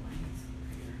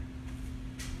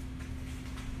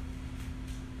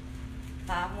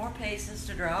 5 more pieces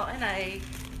to draw an egg.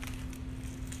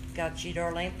 Got you,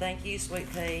 Darlene. Thank you, Sweet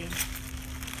Pea.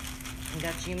 And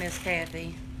got you, Miss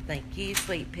Kathy. Thank you,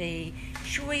 Sweet Pea.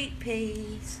 Sweet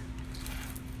Peas.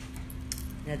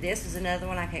 Now this is another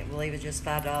one I can't believe it's just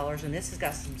 $5, and this has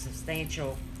got some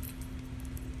substantial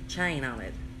chain on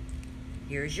it.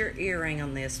 Here's your earring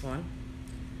on this one.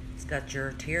 It's got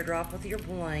your teardrop with your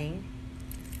bling,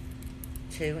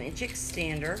 2-inch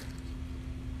extender.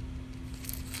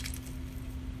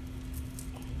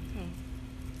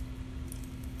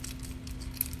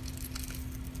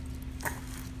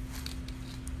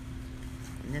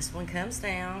 And this one comes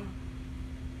down,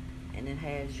 and it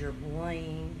has your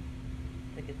bling.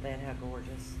 Look at that, how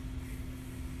gorgeous.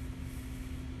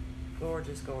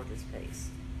 Gorgeous, gorgeous piece.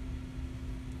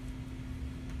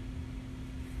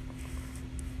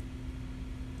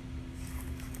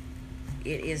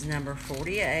 It is number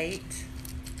 48.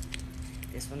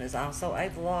 This one is also a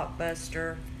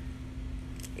blockbuster.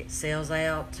 It sells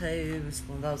out too. It's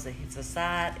one of those that hits a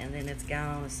site and then it's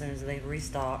gone as soon as they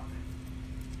restock.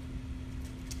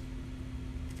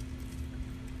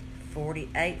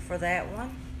 48 for that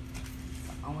one.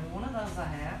 Only one of those I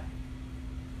have.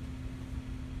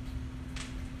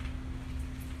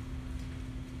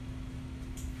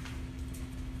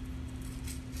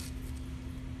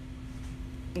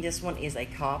 This one is a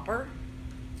copper.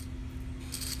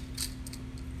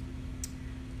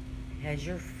 Has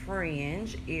your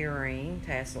fringe, earring,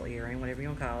 tassel earring, whatever you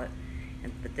want to call it.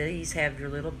 But these have your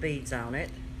little beads on it.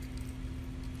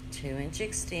 2-inch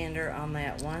extender on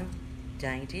that one.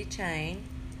 Dainty chain.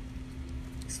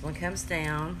 This one comes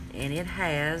down and it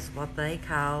has what they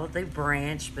call the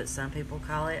branch, but some people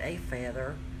call it a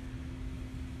feather.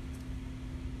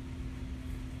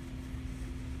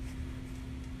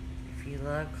 If you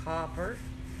love copper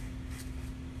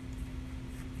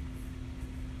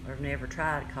or have never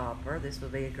tried copper, this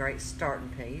would be a great starting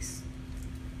piece.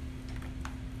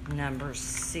 Number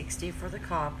 60 for the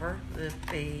copper. Would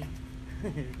be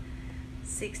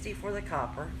 60 for the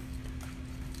copper.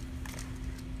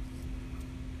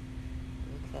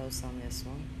 Close on this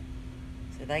one.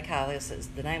 So they call this,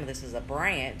 the name of this is a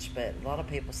branch, but a lot of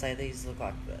people say these look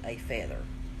like a feather.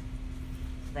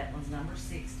 So that one's number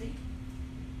 60.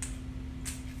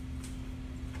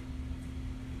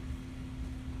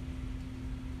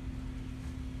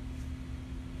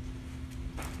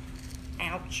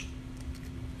 Ouch.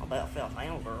 I about fell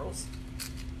down, girls.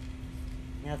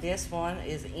 Now this one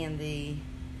is in the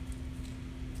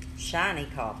shiny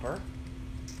copper.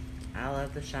 I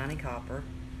love the shiny copper.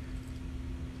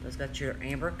 It's got your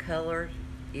amber colored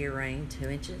earring,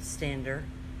 2-inch extender,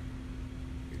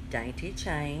 your dainty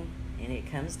chain, and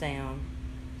it comes down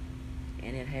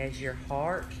and it has your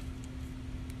heart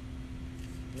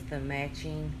with the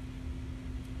matching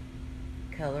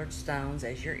colored stones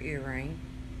as your earring.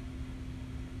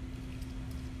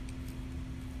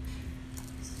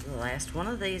 This is the last one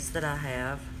of these that I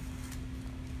have.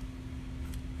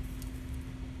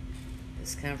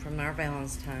 This comes from our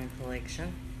Valentine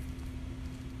collection.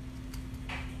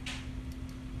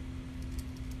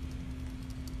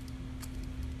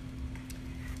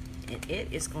 And it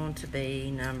is going to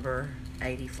be number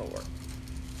 84.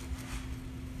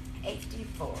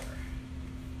 84.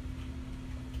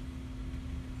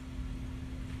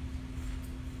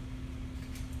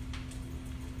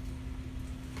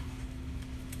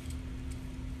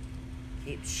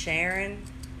 Keep sharing,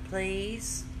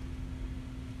 please.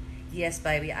 Yes,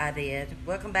 baby, I did.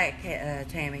 Welcome back,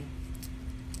 Tammy.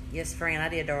 Yes, friend, I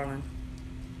did, darling.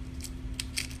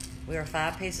 We are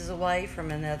 5 pieces away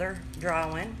from another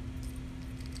drawing.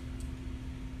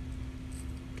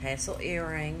 Tassel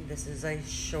earring. This is a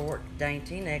short,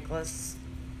 dainty necklace.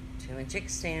 2-inch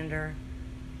extender.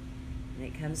 And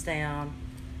it comes down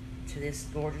to this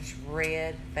gorgeous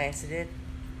red faceted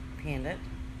pendant.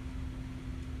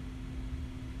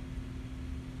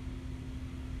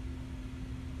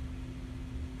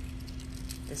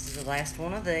 This is the last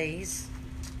one of these.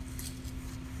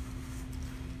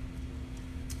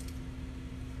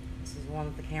 This is one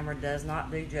that the camera does not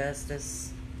do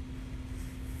justice.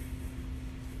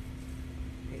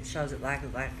 It shows it like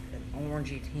an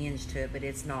orangey tinge to it, but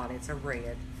it's not. It's a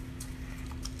red.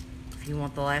 If you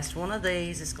want the last one of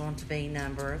these, it's going to be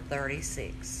number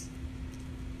 36.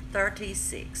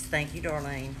 36. Thank you,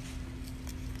 Darlene.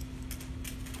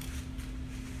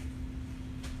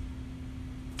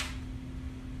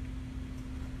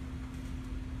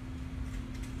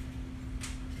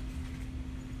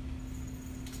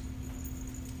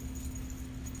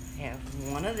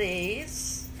 Have one of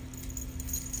these.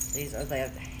 These are the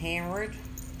hammered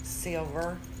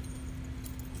silver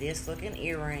disc looking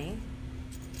earring.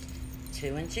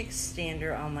 2-inch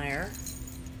extender on there.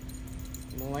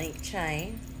 Link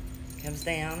chain. Comes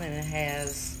down and it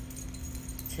has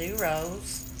 2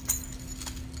 rows.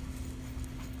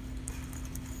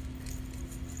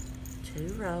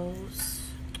 2 rows.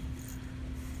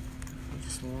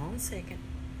 Just 1 second.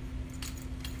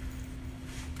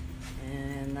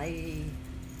 And they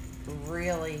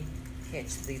really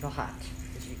catch the light,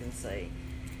 as you can see.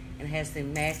 And it has the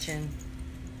matching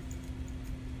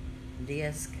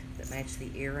disc that match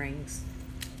the earrings.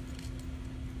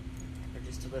 They're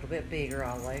just a little bit bigger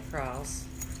all the way across.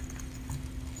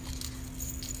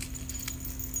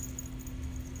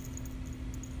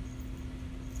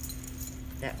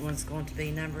 That one's going to be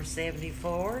number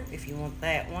 74 if you want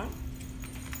that one.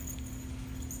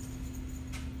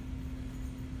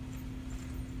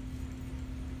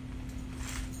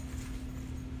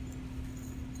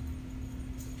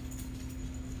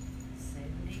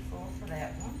 For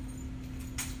that one.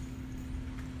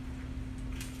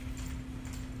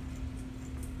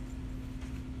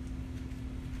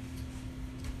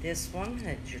 This one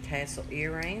has your tassel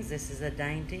earrings. This is a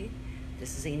dainty.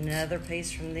 This is another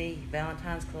piece from the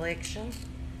Valentine's collection.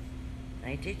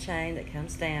 Dainty chain that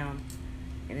comes down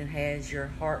and it has your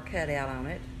heart cut out on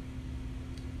it.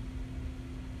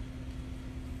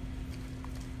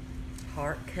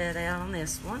 Heart cut out on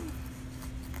this one.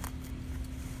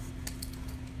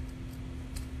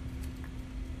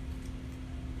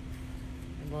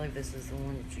 I believe this is the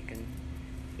one that you can,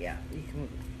 yeah, you can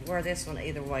wear this one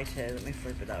either way too. Let me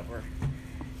flip it over.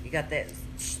 You got that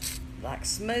like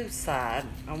smooth side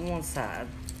on one side,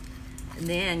 and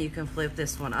then you can flip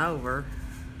this one over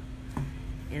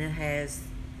and it has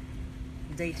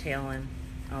detailing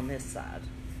on this side.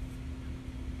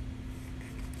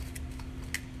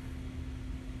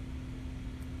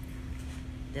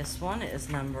 This one is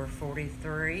number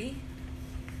 43.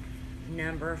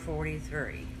 Number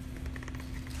 43.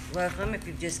 Welcome. If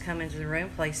you've just come into the room,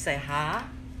 please say hi.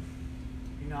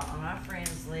 If you're not on my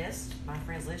friends list, I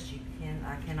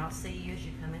cannot see you as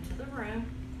you come into the room.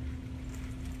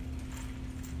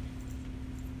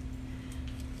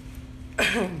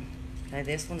 Okay,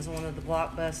 this one is one of the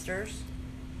blockbusters.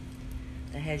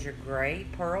 It has your gray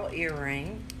pearl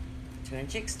earring,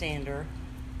 2-inch extender,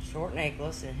 short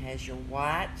necklace. It has your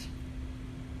white,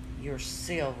 your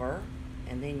silver,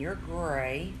 and then your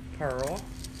gray pearl.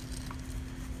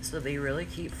 This will be really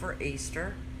cute for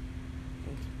Easter.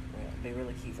 It'll be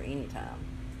really cute for any time.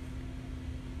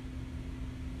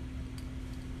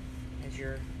 Has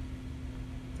your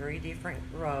 3 different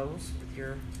rows with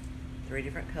your 3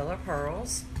 different color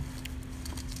pearls.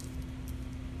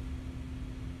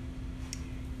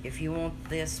 If you want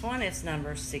this one, it's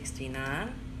number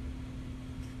 69.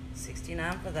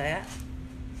 69 for that.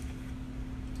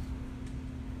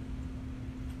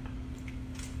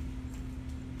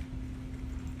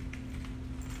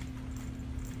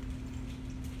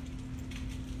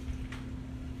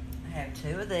 I have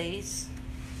 2 of these.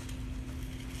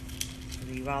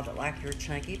 For you all that like your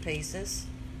chunky pieces.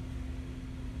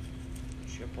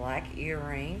 It's your black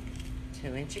earring,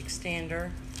 2-inch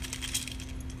extender.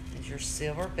 There's your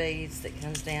silver beads that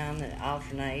comes down that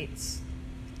alternates.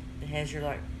 It has your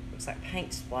looks like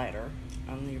paint splatter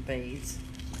on your beads.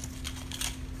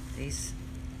 These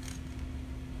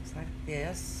looks like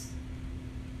this.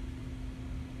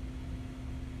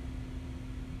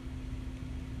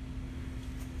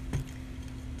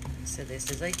 So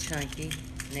this is a chunky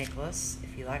necklace,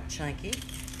 if you like chunky.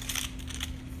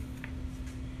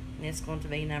 And it's going to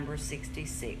be number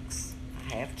 66.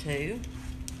 I have two.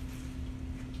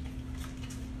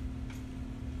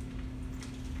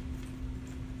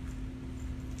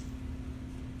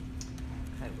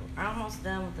 Okay, we're almost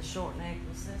done with the short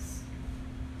necklaces.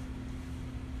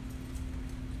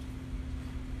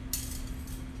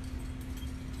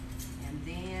 And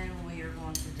then we are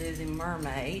going to do the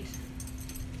mermaid.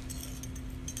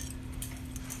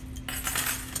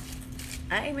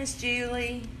 Hey, Miss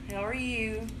Julie, how are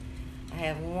you? I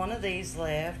have one of these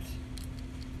left.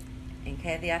 And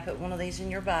Kathy, I put one of these in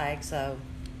your bag, so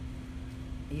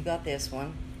you got this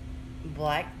one.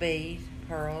 Black bead,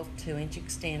 pearl, 2-inch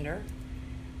extender,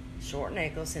 short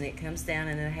necklace, and it comes down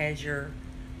and it has your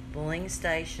bling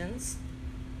stations.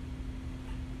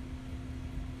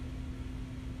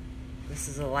 This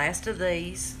is the last of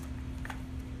these.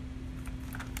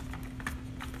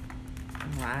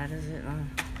 Why does it...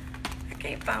 I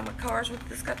can't find my cards with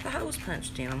this got the holes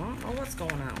punched in them. I don't know what's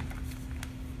going on.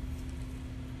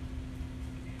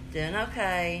 Doing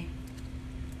okay.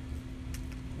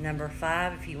 Number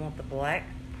 5, if you want the black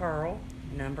pearl,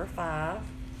 number 5.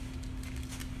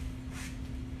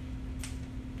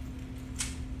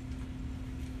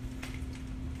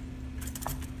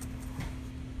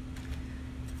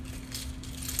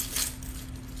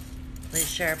 Please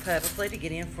share publicly to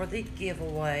get in for the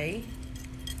giveaway.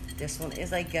 This one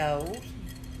is a gold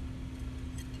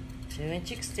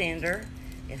 2-inch extender.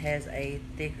 It has a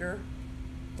thicker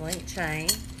link chain.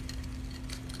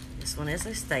 This one is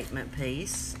a statement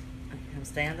piece. It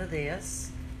comes down to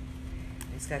this.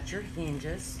 It's got your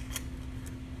hinges,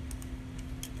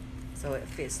 so it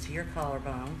fits to your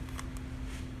collarbone.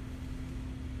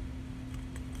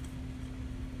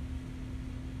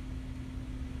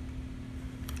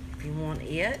 If you want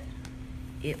it,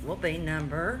 it will be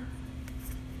number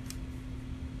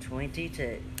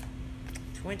 22.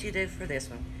 22 for this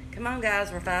one. Come on,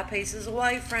 guys. We're 5 pieces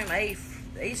away from a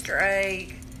Easter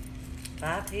egg.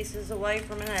 5 pieces away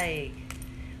from an egg.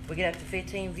 If we get up to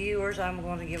 15 viewers, I'm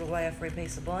going to give away a free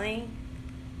piece of bling.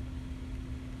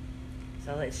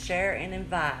 So let's share and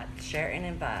invite. Share and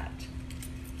invite.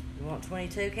 You want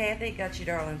 22, Kathy? Got you,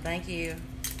 darling. Thank you.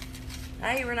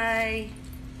 Hey, Renee.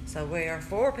 So we are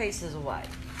 4 pieces away.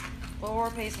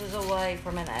 4 pieces away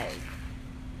from an egg.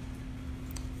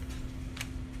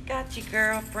 Got you,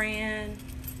 girlfriend.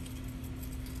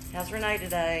 How's Renee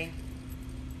today?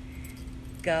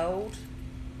 Gold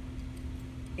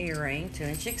earring,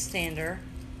 2-inch extender,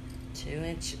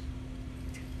 2-inch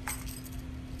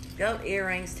gold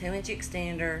earrings, 2-inch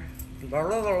extender. Blah,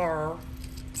 blah, blah, blah.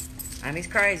 I'm as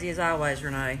crazy as always,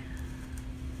 Renee.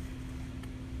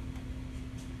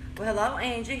 Well, hello,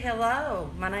 Angie. Hello.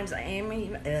 My name's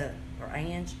Amy,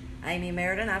 Amy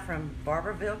Merida. I'm from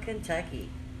Barberville, Kentucky.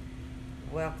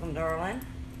 Welcome, darling.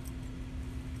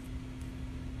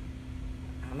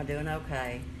 I'm doing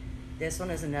okay. This one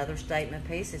is another statement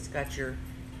piece. It's got your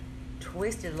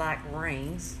twisted like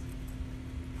rings.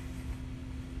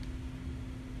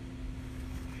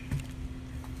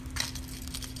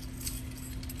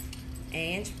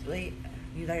 Ange,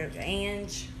 you there,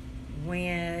 Ange?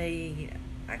 I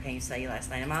can't say your last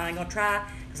name. I ain't gonna try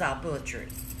because I'll butcher it.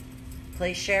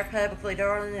 Please share publicly,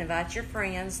 darling, and invite your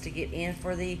friends to get in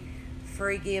for the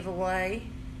free giveaway.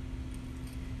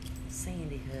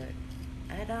 Sandy Hook.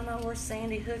 I don't know where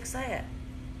Sandy Hook's at,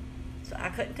 so I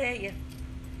couldn't tell you.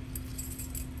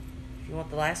 If you want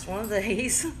the last one of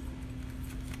these,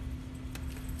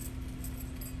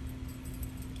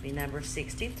 be number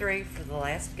 63 for the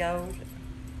last gold.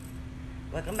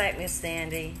 Welcome back, Miss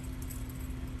Sandy.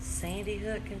 Sandy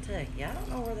Hook, Kentucky. I don't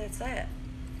know where that's at.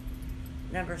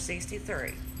 Number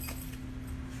 63.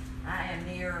 I am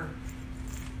near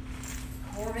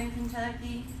Corbin,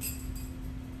 Kentucky.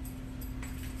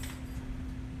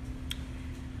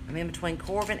 I'm in between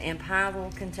Corbin and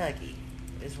Pineville, Kentucky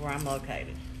is where I'm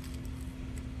located.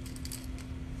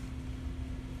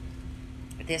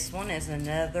 This one is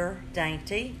another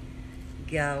dainty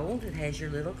gold. It has your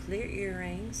little clear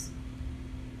earrings.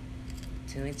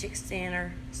 2-inch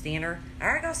extender. I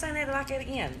already gotta say that like that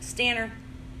again.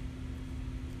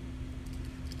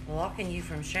 Blocking you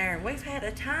from sharing. We've had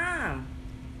a time.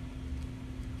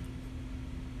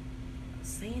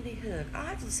 Sandy Hook. I'll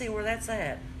have to see where that's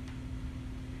at.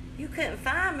 You couldn't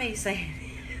find me, Sandy.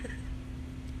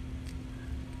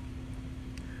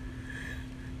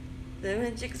 The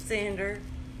inch extender.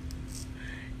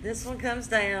 This one comes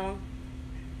down.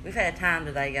 We've had time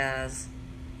today, guys.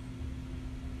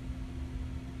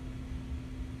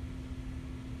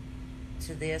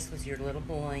 To this was your little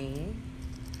bling.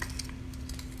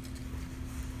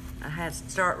 I had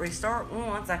to restart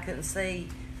once. I couldn't see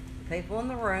the people in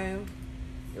the room.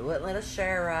 It wouldn't let us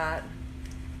share right.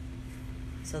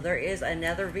 So there is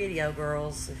another video,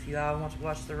 girls, if you all want to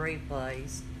watch the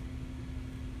replays.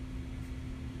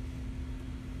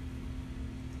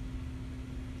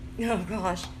 Oh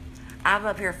gosh, I'm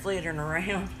up here flittering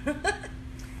around.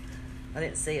 I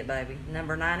didn't see it, baby.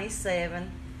 Number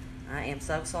 97. I am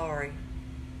so sorry.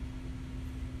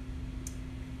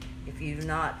 If you've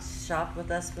not shopped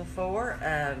with us before,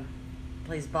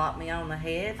 please bop me on the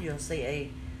head. You'll see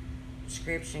a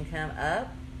description come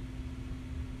up.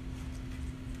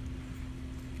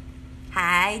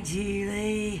 Hi,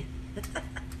 Julie.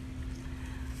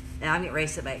 Now I'm getting ready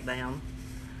to sit back down.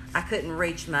 I couldn't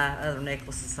reach my other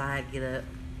necklaces, so I had to get up.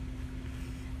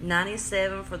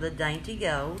 97 for the dainty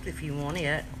gold, if you want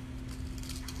it.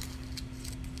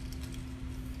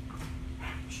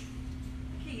 Ouch.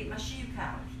 I can't get my shoe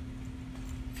collar.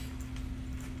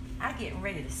 I'm getting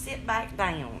ready to sit back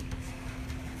down.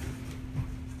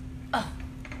 Oh.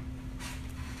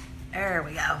 There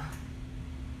we go.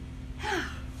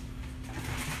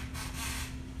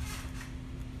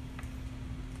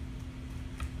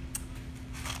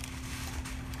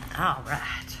 All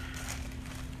right.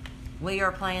 We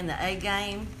are playing the egg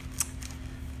game.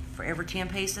 For every 10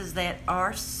 pieces that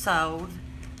are sold,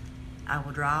 I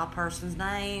will draw a person's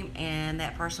name, and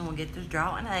that person will get to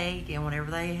draw an egg, and whatever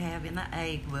they have in the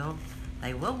egg,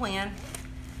 they will win.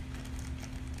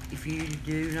 If you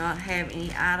do not have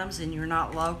any items and you're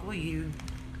not local, you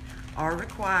are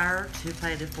required to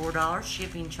pay the $4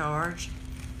 shipping charge.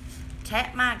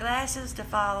 Tap my glasses to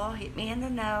follow, hit me in the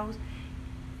nose,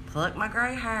 pluck my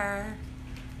gray hair.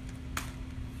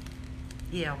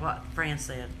 Yeah, what Fran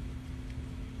said.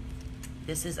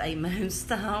 This is a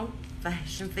Moonstone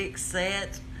Fashion Fix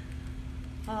set.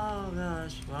 Oh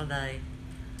gosh, what a day.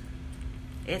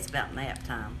 It's about nap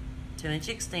time. 2-inch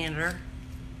extender.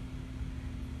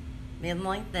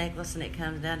 Mid-length necklace, and it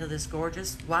comes down to this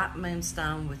gorgeous white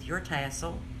moonstone with your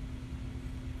tassel.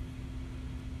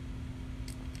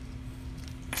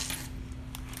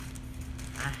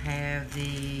 I have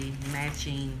the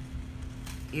matching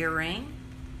earring.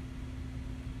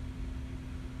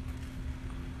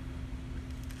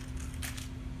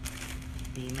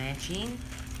 The matching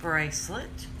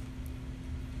bracelet.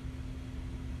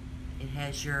 It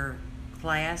has your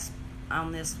clasp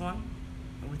on this one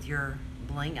with your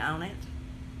bling on it.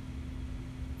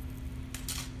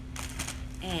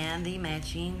 And the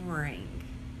matching ring.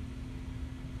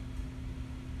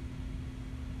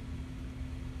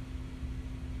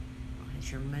 It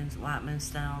has your white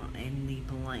moonstone and the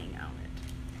bling on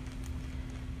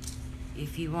it.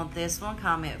 If you want this one,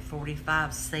 comment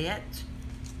 45 set.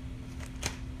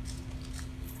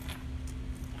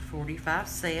 45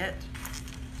 set.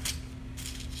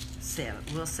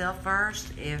 We'll sell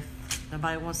first. If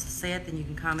nobody wants to set, then you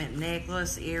can comment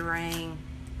necklace, earring,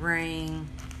 ring,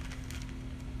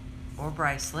 or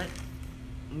bracelet.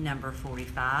 Number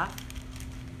 45.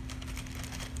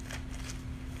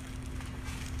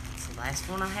 It's the last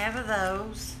one I have of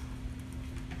those.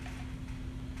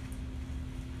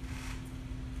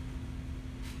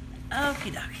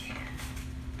 Okie dokie.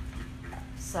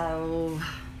 So,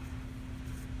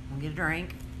 I'm gonna get a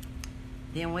drink.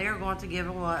 Then we are going to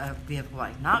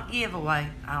not giveaway.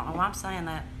 I don't know why I'm saying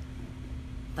that.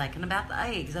 Thinking about the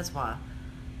eggs, that's why.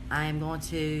 I am going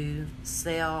to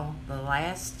sell the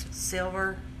last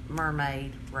silver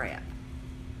mermaid wrap.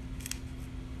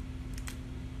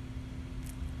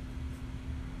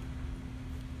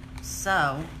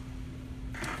 So,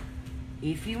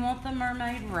 if you want the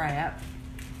mermaid wrap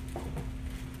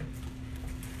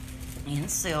in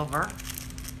silver,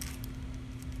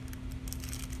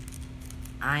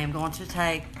 I am going to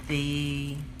take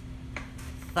the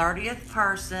 30th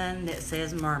person that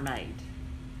says mermaid.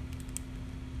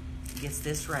 Gets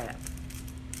this wrap.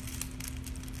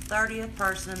 30th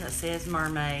person that says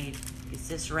mermaid gets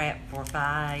this wrap for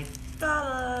 $5.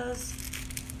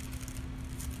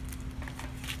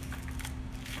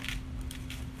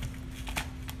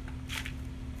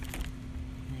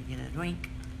 Let me get a drink.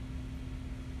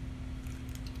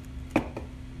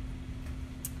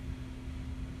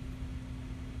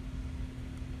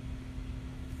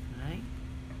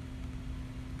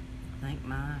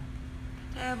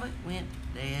 tablet went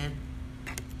dead.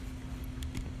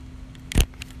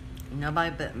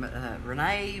 Nobody but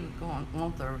Renee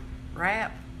want the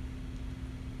wrap.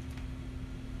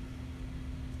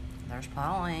 There's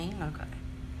Pauline. Okay.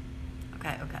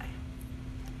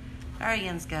 There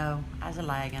yins go. How's it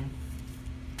lagging?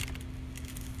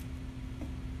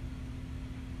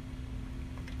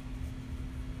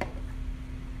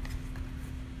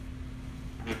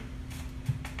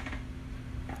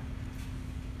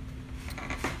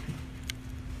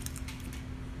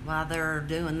 While they're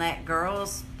doing that,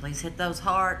 girls, please hit those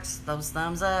hearts, those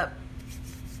thumbs up.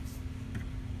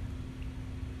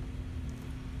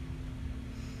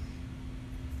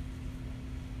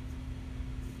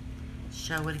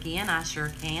 Show it again, I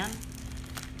sure can.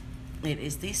 It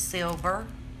is the silver.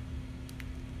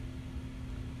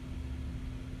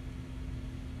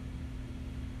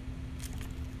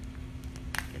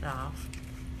 Get off.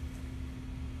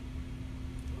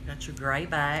 Got your gray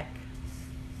back.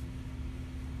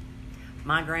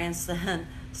 My grandson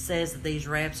says that these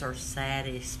wraps are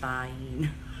satisfying.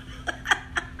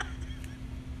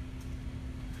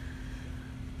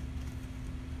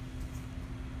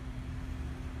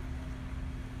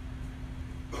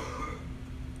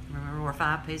 Remember, we're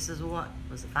 5 pieces away.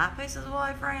 Was it 5 pieces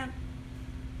away, friend?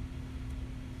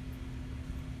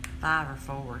 5 or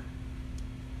 4.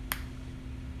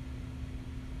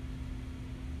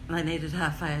 They need to die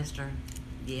faster.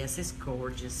 Yes, it's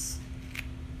gorgeous.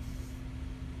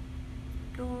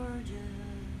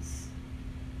 Gorgeous.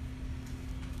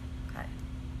 Okay.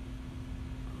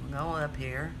 I'm going up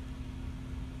here.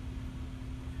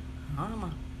 Hold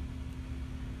on.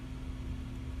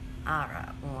 Alright.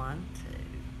 1,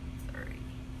 2, 3,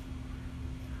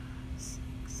 6,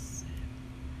 7,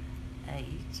 8,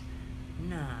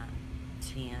 9,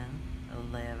 10,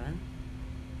 11,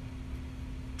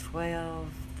 12,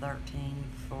 13,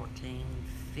 14,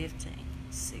 15,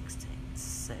 16,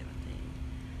 17.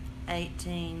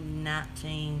 18,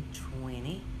 19,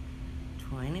 20,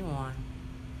 21,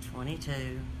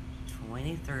 22,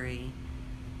 23,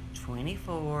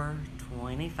 24,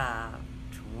 25,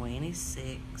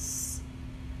 26,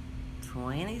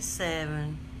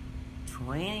 27,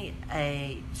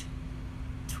 28,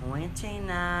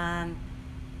 29,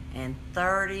 and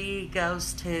 30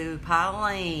 goes to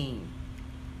Pauline.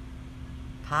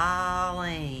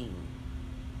 Pauline.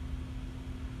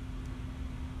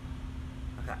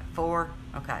 Okay, 4.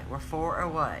 Okay, we're 4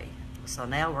 away. So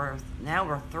now we're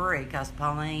 3 because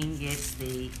Pauline gets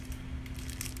the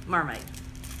mermaid.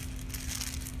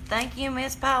 Thank you,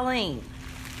 Miss Pauline.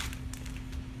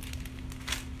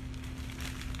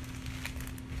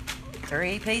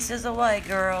 3 pieces away,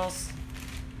 girls.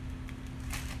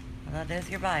 What did I do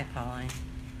with your bag, Pauline?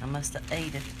 I must have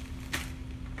ate it.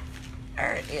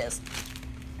 There it is.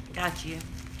 Got you.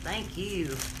 Thank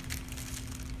you.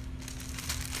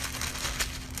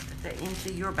 Put that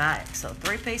into your bag. So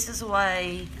 3 pieces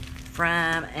away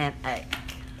from an egg.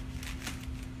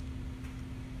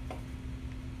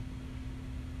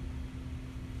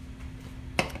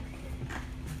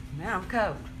 Now I'm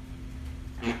cold.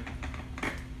 Let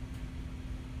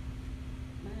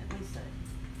me see.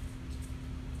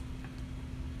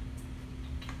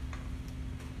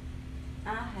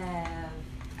 I have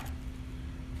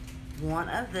one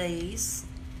of these.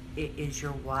 It is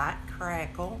your white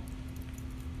crackle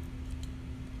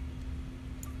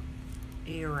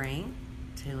earring,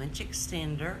 2-inch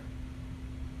extender.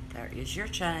 There is your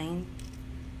chain.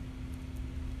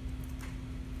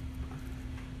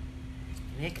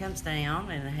 And it comes down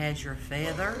and it has your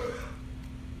feather,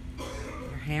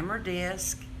 your hammer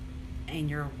disc, and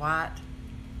your white,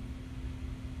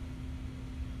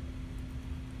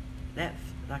 that's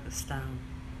like a stone.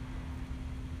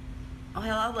 Oh,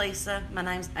 hello, Lisa. My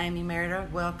name's Amy Merida.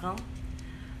 Welcome.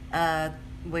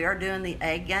 We are doing the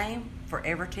egg game for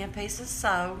every 10 pieces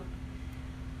sold.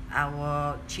 I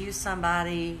will choose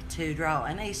somebody to draw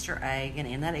an Easter egg, and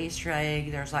in that Easter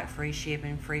egg, there's like free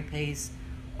shipping, free piece,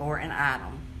 or an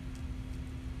item.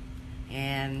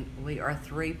 And we are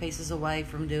 3 pieces away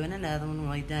from doing another one.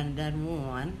 We've done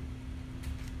one.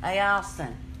 Hey,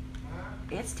 Austin.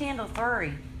 It's 10 to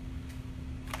 3.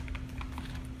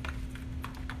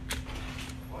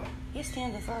 It's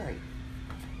 10 to 3.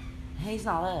 He's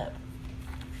not up.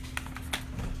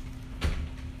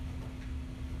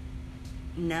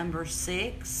 Number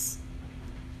 6.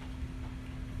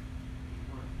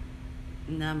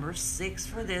 Number 6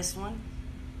 for this one.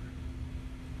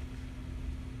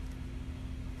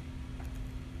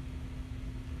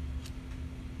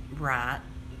 Right.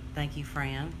 Thank you,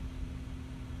 Fran.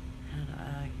 How do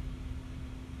I...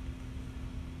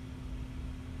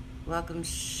 Welcome,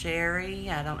 Sherry.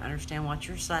 I don't understand what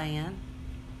you're saying.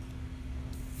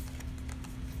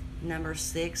 Number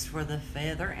 6 for the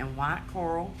feather and white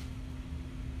coral.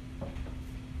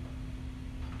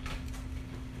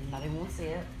 Anybody wants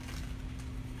it?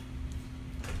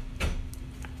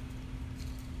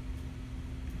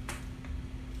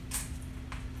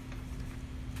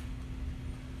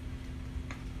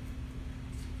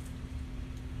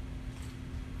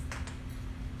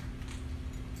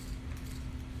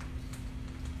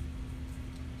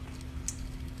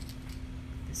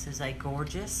 This is a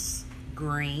gorgeous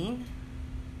green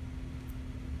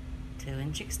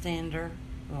 2-inch extender,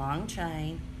 long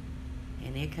chain,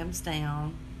 and it comes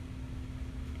down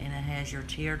and it has your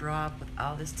teardrop with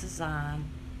all this design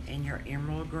and your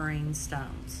emerald green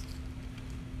stones.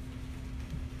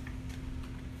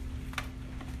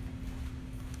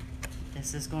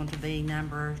 This is going to be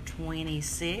number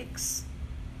 26.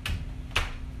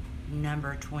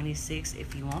 Number 26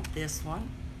 if you want this one.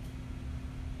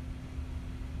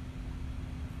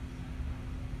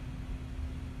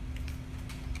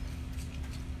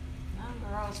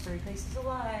 Girls, 3 pieces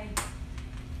away.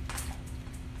 If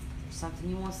there's something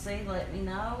you want to see, let me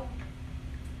know.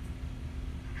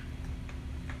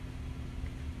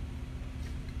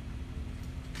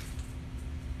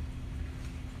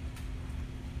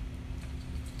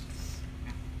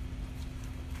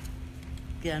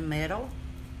 Gunmetal.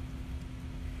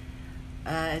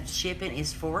 Shipping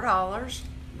is $4.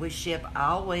 We ship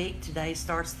all week. Today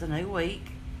starts the new week.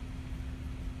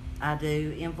 I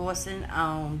do invoicing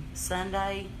on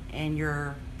Sunday, and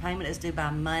your payment is due by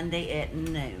Monday at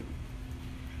noon.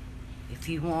 If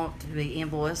you want to be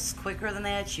invoiced quicker than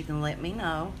that, you can let me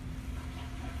know.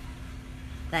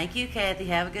 Thank you, Kathy.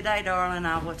 Have a good day, darling.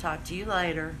 I will talk to you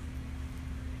later.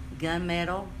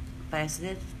 Gunmetal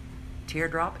faceted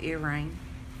teardrop earring.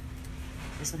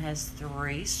 This one has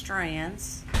 3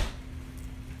 strands.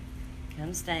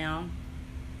 Comes down.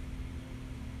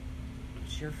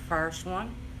 It's your first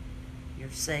one, your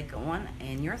second one,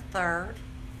 and your third.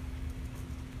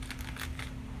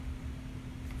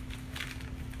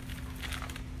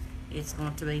 It's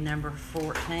going to be number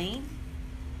 14.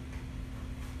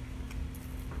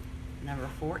 Number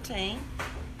 14.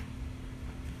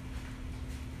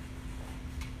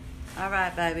 All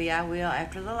right, baby, I will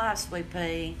after the live, sweet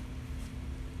pea.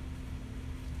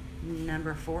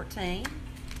 Number 14.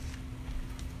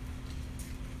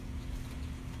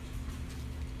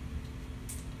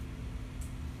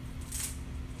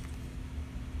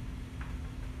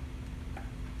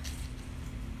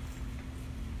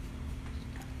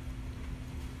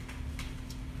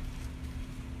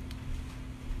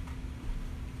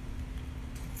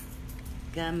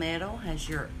 Gunmetal has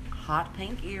your hot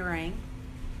pink earring,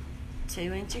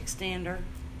 2-inch extender.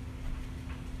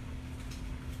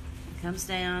 It comes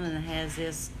down and it has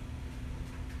this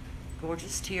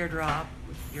gorgeous teardrop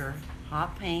with your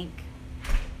hot pink.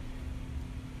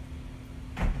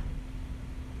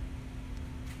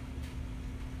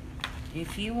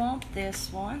 If you want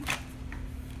this one,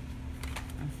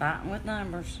 I'm fighting with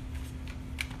numbers.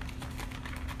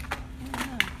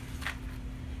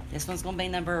 This one's going to be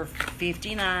number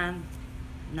 59.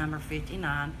 Number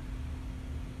 59.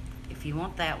 If you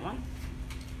want that one.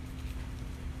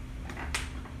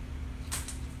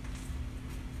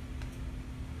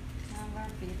 Number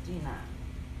 59.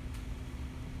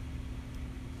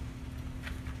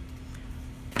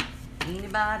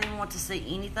 Anybody want to see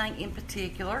anything in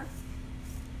particular,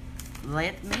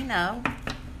 let me know.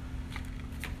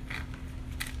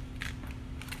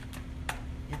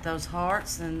 Hit those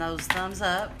hearts and those thumbs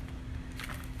up.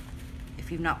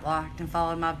 If you've not liked and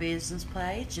followed my business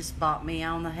page, just bop me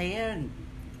on the head and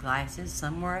glasses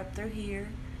somewhere up through here.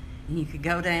 And you could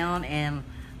go down and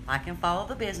like and follow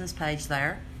the business page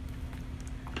there.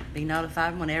 Be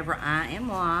notified whenever I am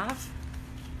live.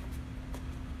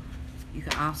 You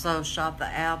can also shop the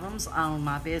albums on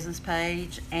my business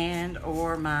page and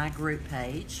or my group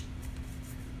page.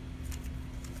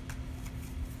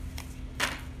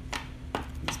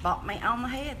 Just bop me on the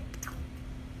head.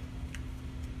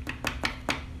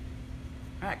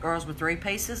 All right, girls, we're 3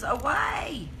 pieces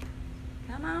away.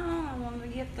 Come on, I want to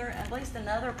get through at least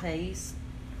another piece.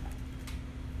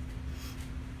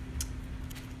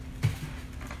 At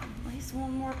least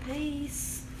one more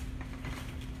piece.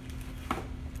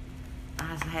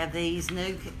 I have these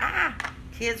new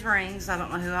kids rings. I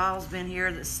don't know who all's been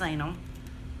here that's seen them.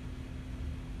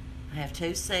 I have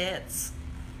 2 sets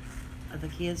of the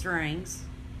kids rings.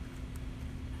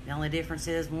 The only difference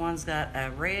is one's got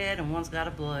a red and one's got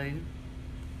a blue.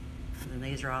 And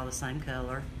these are all the same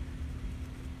color.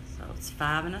 So it's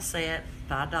 5 in a set,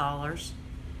 $5.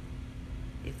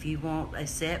 If you want a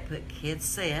set, put kids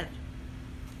set.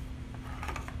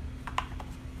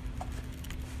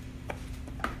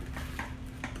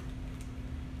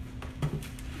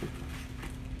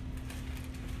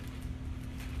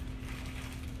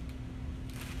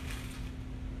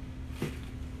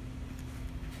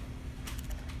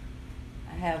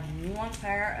 I have one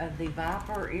pair of the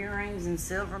Viper earrings in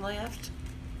Silver Lift.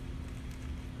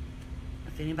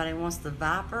 If anybody wants the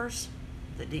Vipers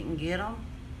that didn't get them,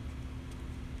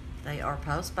 they are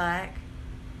post back.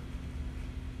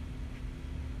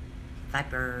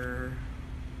 Viper.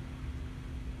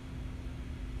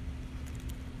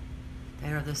 They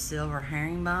are the silver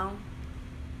herringbone.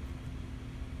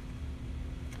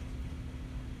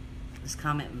 Just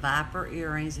comment Viper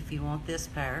earrings if you want this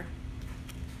pair.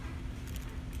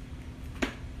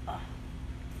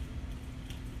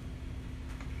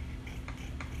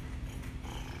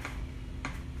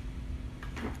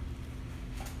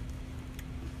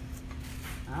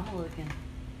 I'm looking.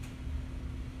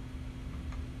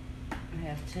 I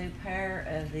have two pair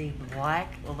of the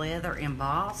black leather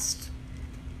embossed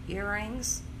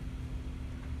earrings.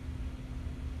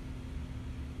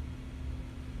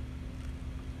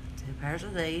 Two pairs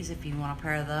of these. If you want a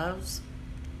pair of those,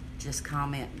 just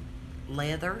comment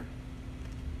leather.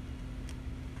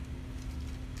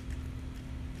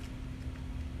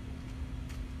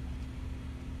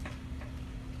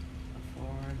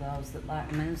 Those that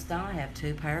like moonstone, I have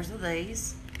two pairs of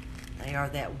these. They are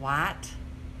that white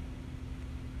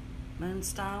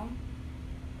moonstone.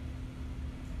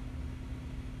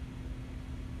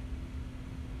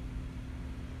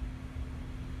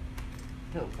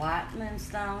 Put white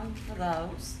moonstone for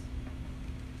those.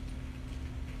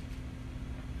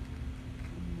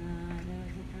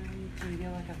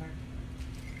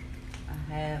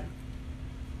 I have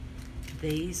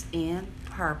these in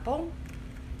purple.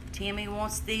 Timmy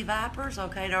wants the Vipers.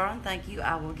 Okay, darling, thank you.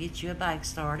 I will get you a bag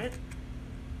started.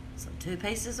 So 2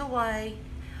 pieces away.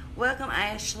 Welcome,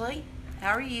 Ashley.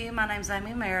 How are you? My name's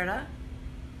Moses-Merida,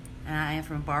 and I am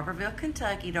from Barberville,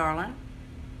 Kentucky, darling.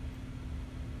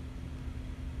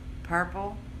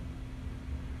 Purple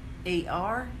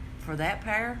ER for that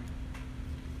pair.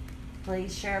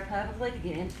 Please share publicly to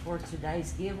get in for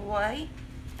today's giveaway.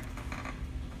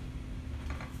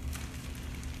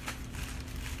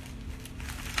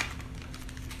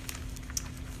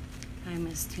 Okay,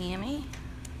 Miss Tammy.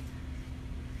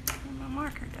 Where's my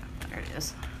marker go? There it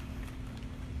is.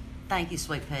 Thank you,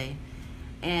 Sweet Pea.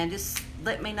 And just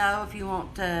let me know if you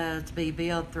want to be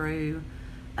billed through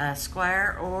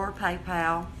Square or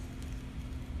PayPal.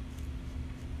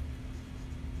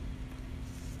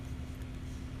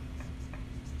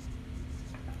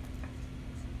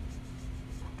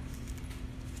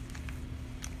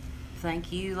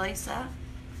 Thank you, Lisa.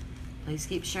 Please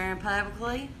keep sharing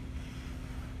publicly.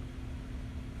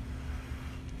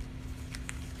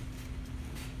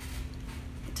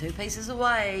 Two pieces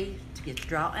away to get to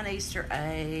draw an Easter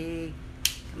egg.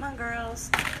 Come on,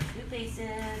 girls. 2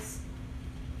 pieces.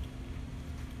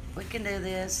 We can do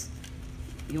this.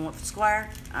 You want the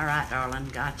square? All right, darling.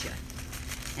 Gotcha.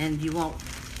 And you want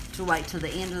to wait till the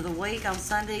end of the week on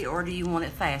Sunday, or do you want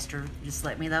it faster? Just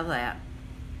let me know that.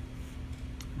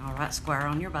 All right, square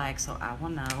on your bag so I will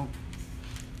know.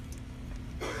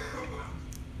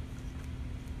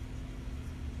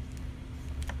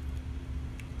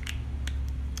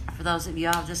 For those of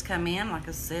y'all just come in, like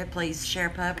I said, please share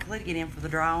publicly to get in for the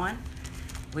drawing.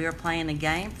 We are playing a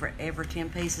game. For every 10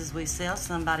 pieces we sell,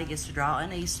 somebody gets to draw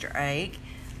an Easter egg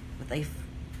with a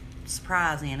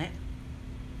surprise in it.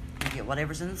 You get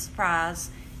whatever's in the surprise.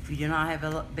 If you do not have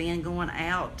a bin going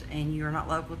out and you're not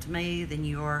local to me, then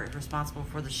you are responsible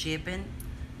for the shipping.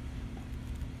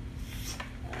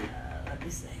 Let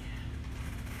me see.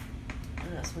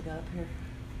 What else we got up here?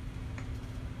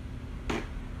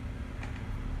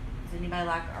 Does anybody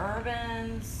like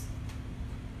Urbans?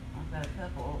 I've got a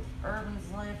couple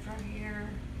Urbans left right here.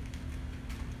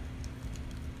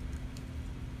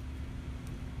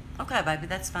 Okay, baby,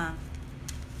 that's fine.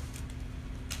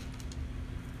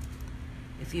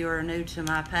 If you are new to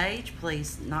my page,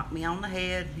 please knock me on the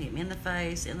head, hit me in the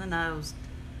face, in the nose.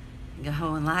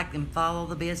 Go and like and follow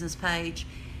the business page.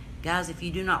 Guys, if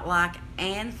you do not like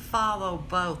and follow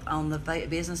both on the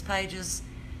business pages,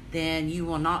 then you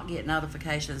will not get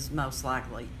notifications, most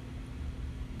likely.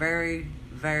 Very,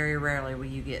 very rarely will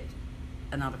you get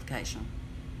a notification.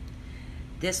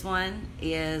 This one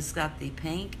is got the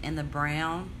pink and the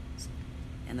brown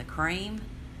and the cream.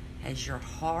 Has your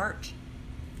heart.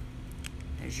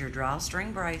 There's your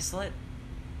drawstring bracelet.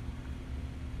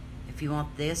 If you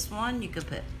want this one, you could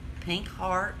put pink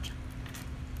heart.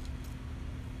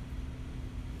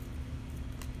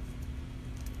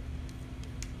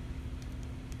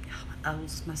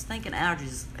 my stinking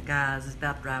allergies, guys, is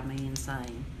about to drive me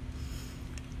insane.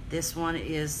 This one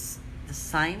is the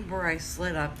same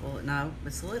bracelet. No,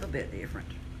 it's a little bit different.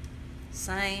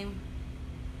 Same.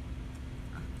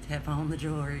 Tap on the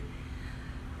jewelry.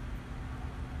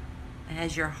 It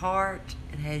has your heart.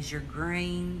 It has your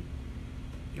green,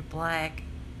 your black,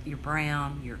 your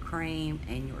brown, your cream,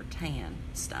 and your tan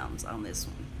stones on this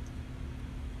one.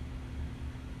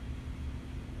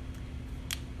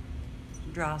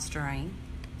 Drawstring.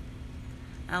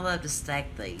 I love to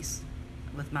stack these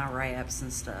with my wraps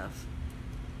and stuff.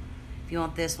 If you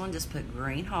want this one, just put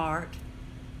green heart.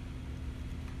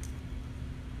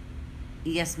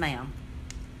 Yes, ma'am.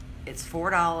 It's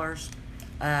 $4.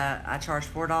 I charge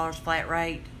 $4 flat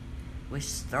rate. We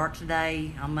start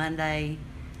today on Monday.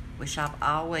 We shop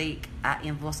all week. I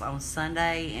invoice on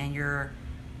Sunday, and your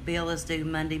bill is due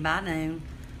Monday by noon.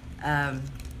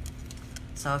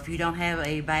 So if you don't have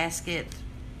a basket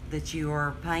that you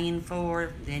are paying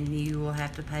for, then you will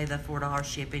have to pay the $4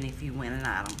 shipping if you win an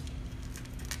item.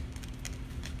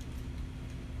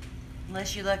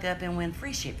 Unless you look up and win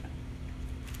free shipping.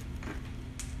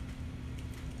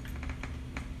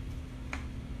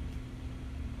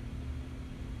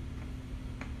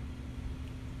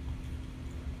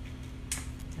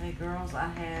 Hey girls, I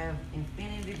have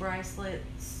infinity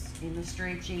bracelets in the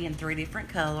stretchy in 3 different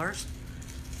colors.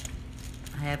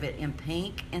 I have it in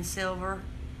pink and silver.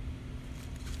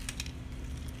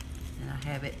 And I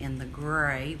have it in the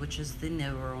gray, which is the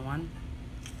newer one.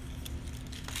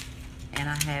 And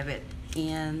I have it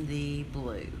in the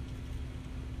blue.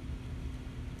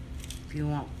 If you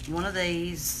want one of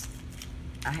these,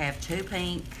 I have 2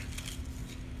 pink,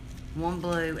 1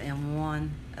 blue, and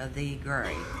 1 of the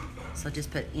gray. So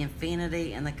just put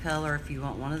infinity in the color if you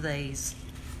want one of these.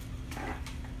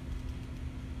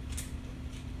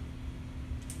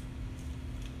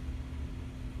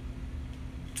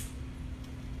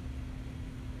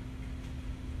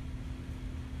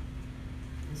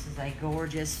 This is a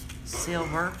gorgeous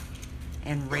silver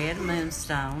and red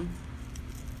moonstone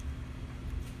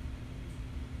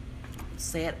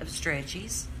set of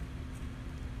stretchies.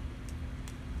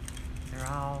 They're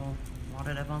all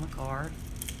wadded up on the card.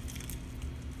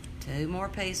 2 more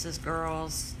pieces,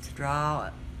 girls, to draw.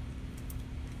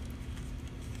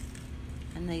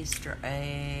 An Easter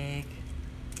egg.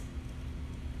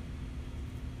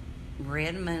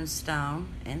 Red moonstone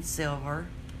and silver.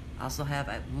 I also have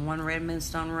 1 red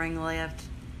moonstone ring left,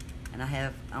 and I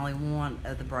have only 1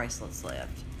 of the bracelets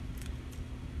left.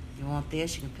 If you want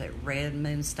this, you can put red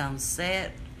moonstone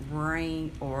set,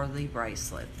 ring, or the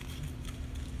bracelet.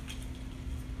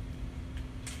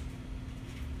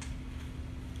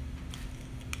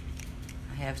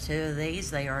 I have 2 of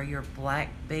these. They are your black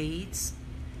beads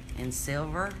and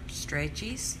silver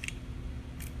stretchies.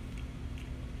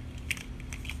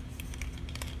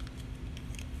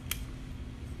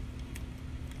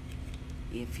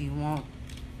 If you want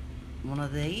one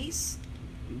of these,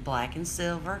 black and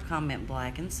silver, comment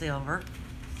black and silver.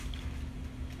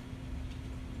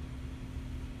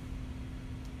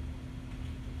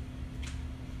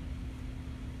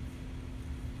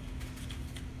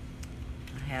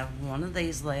 I have 1 of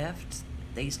these left.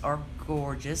 These are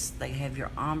gorgeous. They have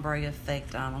your ombre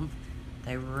effect on them.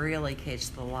 They really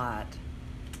catch the light.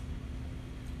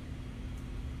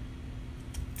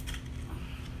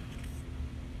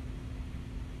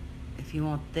 If you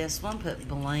want this one, put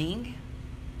bling.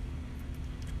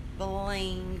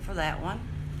 Bling for that one.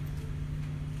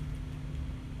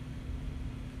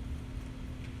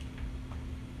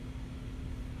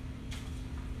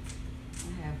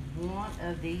 I have 1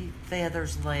 of the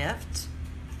feathers left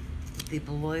with the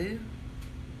blue.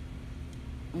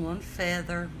 1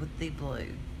 feather with the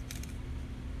blue.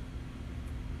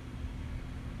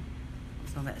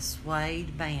 It's on that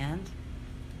suede band,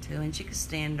 2-inch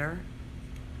extender,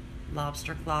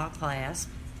 lobster claw clasp.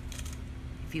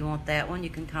 If you want that one, you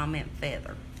can comment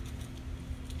feather.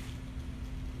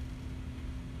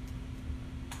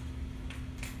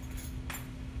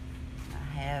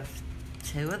 I have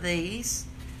 2 of these,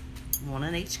 1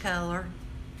 in each color.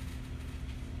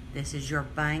 This is your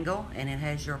bangle, and it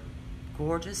has your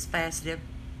gorgeous faceted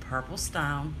purple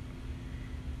stone.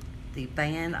 The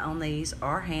band on these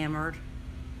are hammered.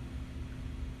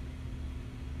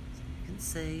 So you can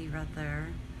see right there.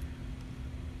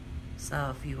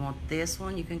 So if you want this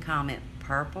one, you can comment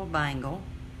purple bangle.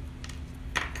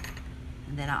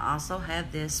 And then I also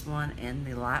have this one in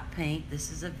the light pink.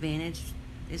 This is a vintage,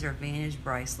 these are vintage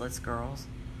bracelets, girls.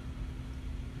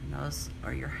 And those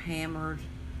are your hammered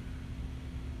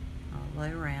all the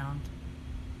way around.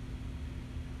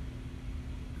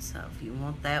 So if you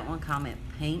want that one, comment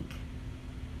pink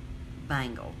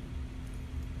bangle.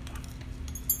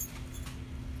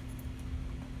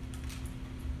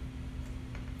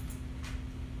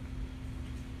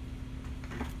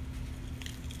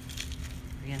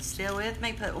 Are you still with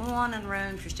me? Put 1 in the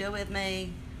room if you're still with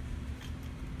me.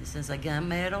 This is a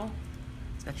gunmetal.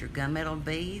 It's got your gunmetal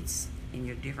beads in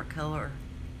your different color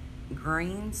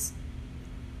greens.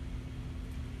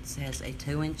 It says a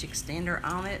 2-inch extender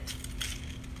on it.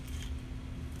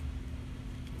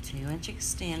 2-inch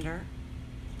extender.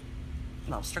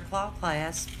 Lobster claw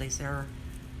clasp. These are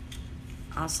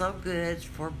also good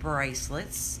for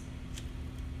bracelets.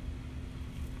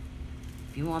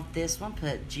 If you want this one,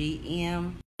 put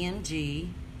GMG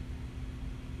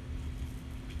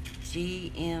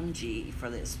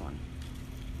for this one.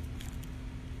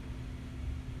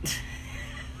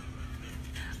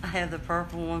 I have the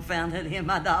purple one, found it in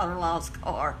my daughter-in-law's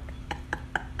car.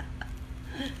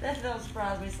 That don't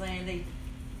surprise me, Sandy.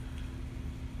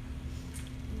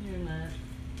 You're not.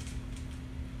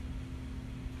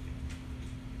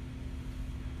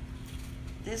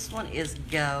 This one is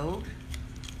gold.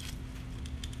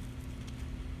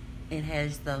 It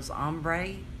has those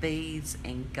ombre beads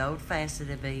and gold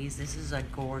faceted beads. This is a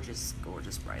gorgeous,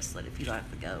 gorgeous bracelet if you like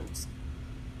the golds.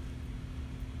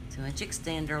 2-inch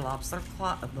extender, lobster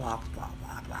claw,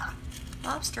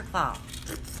 lobster claw.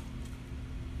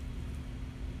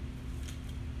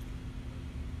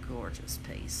 Gorgeous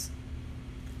piece.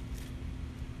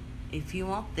 If you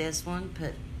want this one,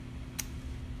 put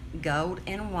gold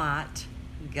and white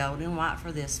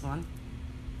for this one.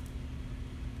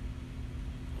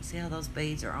 See how those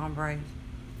beads are ombre?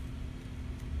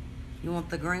 You want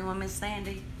the green one, Miss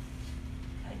Sandy?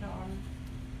 Hey, darling.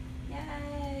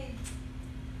 Yay!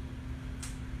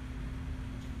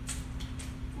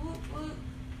 Whoop, whoop.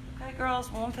 Okay,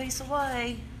 girls, 1 piece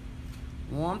away.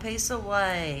 1 piece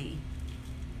away.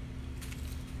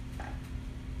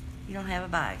 You don't have a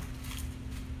bag.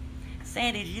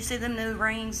 Sandy, did you see them new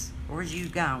rings? Or is you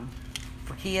gone?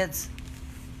 For kids?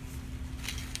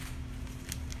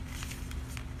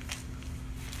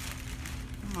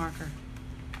 Marker.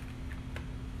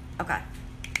 Okay.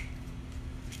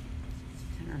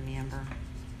 Can't remember.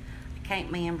 I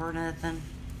can't remember nothing.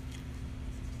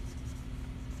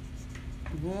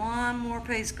 1 more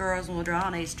piece, girls, and we'll draw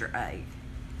an Easter egg.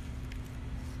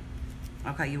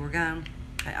 Okay, you were gone.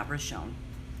 Okay, I've just shown.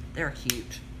 They're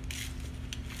cute.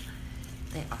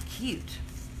 They are cute.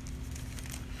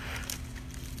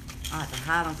 I have to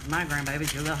hide them from my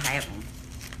grandbabies, or they'll have them.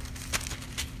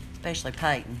 Especially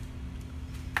Peyton.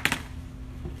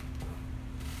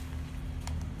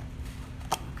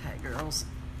 Girls,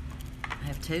 I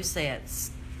have 2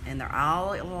 sets, and they're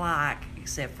all alike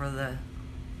except for the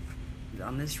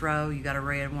on this row you got a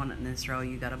red one, and this row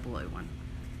you got a blue one.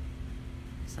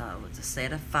 So it's a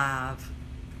set of 5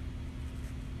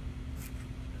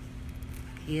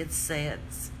 kids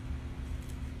sets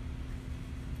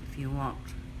if you want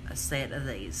a set of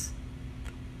these.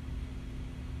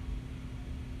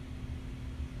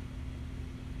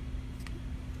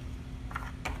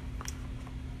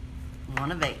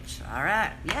 One of each. All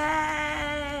right.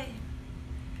 Yay!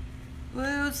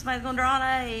 Woo, somebody's gonna draw an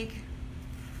egg.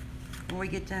 When we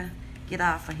get to get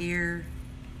off of here.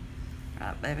 All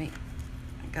right, baby.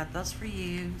 I got those for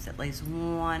you. So at least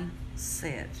 1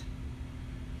 set.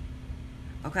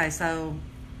 Okay, so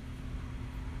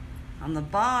on the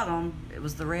bottom, it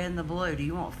was the red and the blue. Do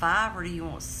you want 5 or do you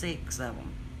want 6 of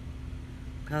them?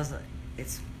 Because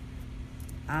it's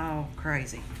all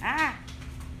crazy. Ah!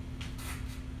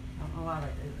 I don't know why they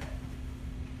do that.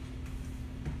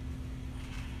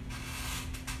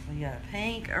 We got a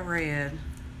pink, a red,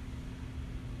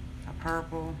 a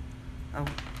purple, a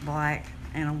black,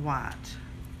 and a white.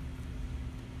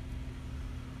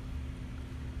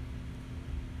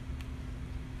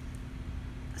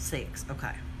 Six,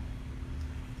 okay.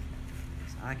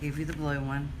 So I give you the blue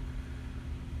one.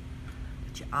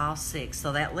 But you all 6.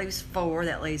 So that leaves 4.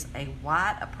 That leaves a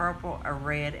white, a purple, a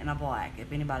red, and a black.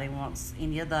 If anybody wants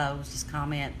any of those, just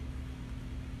comment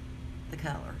the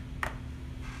color.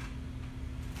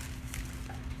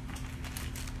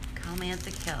 Comment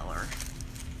the color.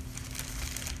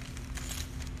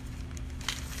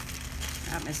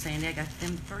 All right, Miss Sandy, I got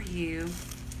them for you.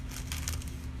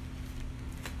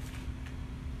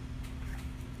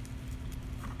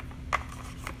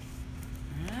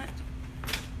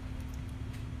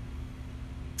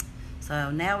 So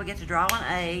now we get to draw an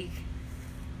egg.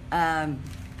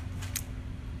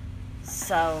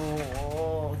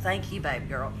 So thank you, baby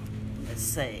girl. Let's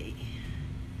see.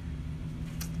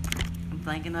 I'm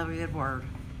thinking of a good word.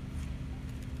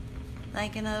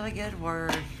 Thinking of a good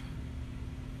word.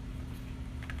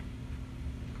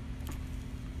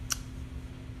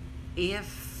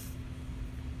 if,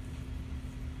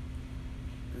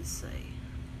 let's see,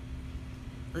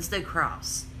 let's do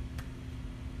cross.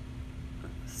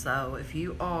 So if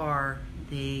you are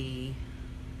the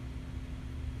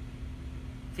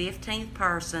 15th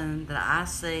person that I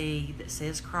see that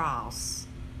says cross,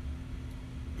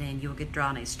 then you'll get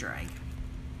drawn Easter egg.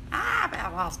 I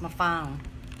about lost my phone.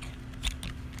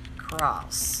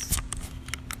 Cross.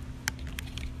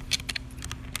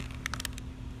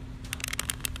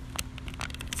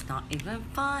 It's not even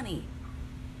funny.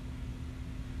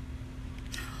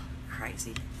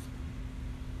 Crazy.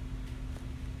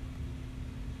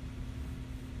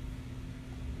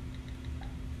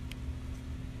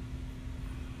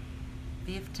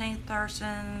 Fifteenth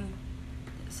person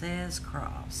that says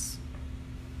cross.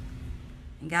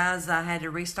 And guys, I had to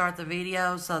restart the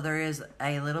video, so there is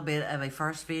a little bit of a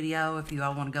first video if you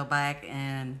all want to go back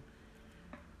and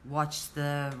watch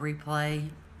the replay.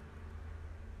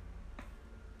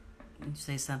 If you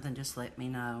see something, just let me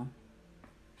know.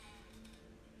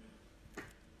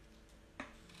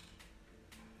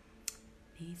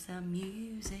 Need some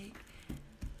music.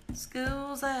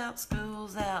 School's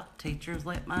out. Teachers,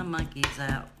 let my monkeys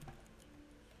out.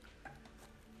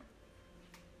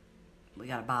 We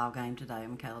got a ball game today.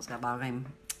 Michaela's got a ball game.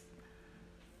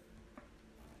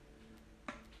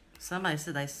 Somebody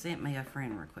said they sent me a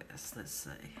friend request. Let's see.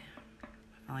 I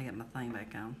finally get my thing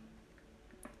back on.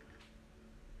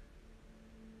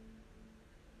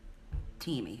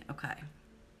 Timmy, okay.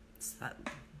 So,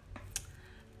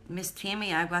 Miss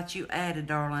Timmy, I got you added,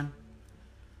 darling.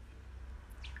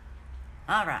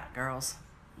 All right, girls.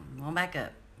 Going back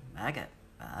up. Back up.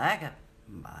 Back up.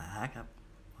 Back up.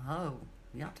 Oh,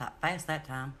 y'all type fast that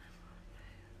time. 1,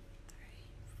 2, 3,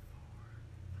 4,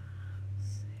 5,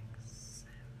 6,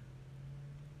 7,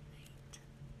 8, 9, 10,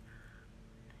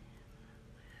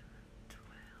 11, 12,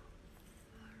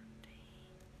 13.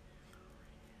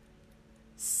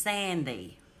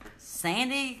 Sandy.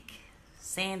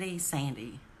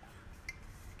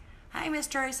 Hey, Miss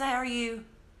Teresa, how are you?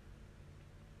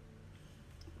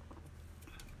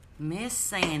 Miss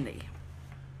Sandy.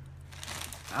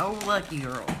 Oh, lucky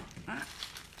girl. I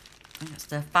got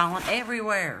stuff falling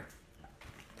everywhere.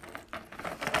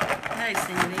 Hey,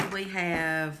 Sandy, we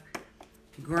have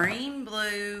green,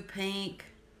 blue, pink,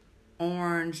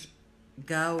 orange,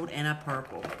 gold, and a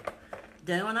purple.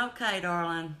 Doing okay,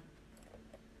 darling.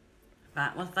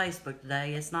 Fighting with Facebook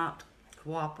today. It's not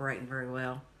cooperating very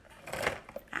well.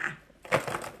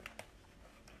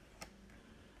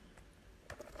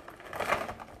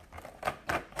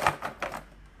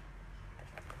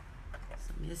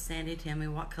 Miss Sandy, tell me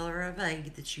what color of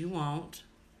egg that you want.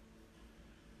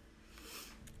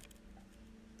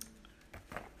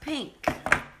 Pink.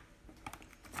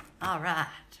 All right.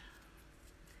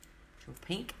 Your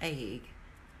pink egg.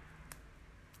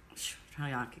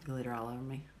 Try not to get glitter all over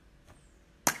me.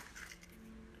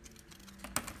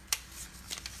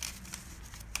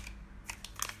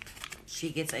 She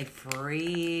gets a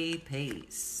free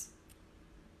piece.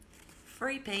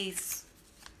 Free piece.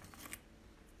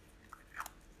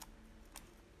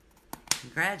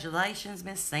 Congratulations,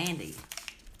 Miss Sandy.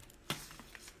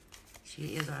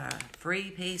 She is a free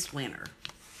piece winner.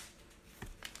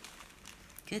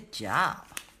 Good job.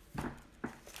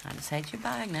 I just had your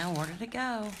bag now. Where did it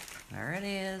go? There it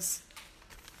is.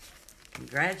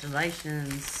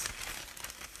 Congratulations.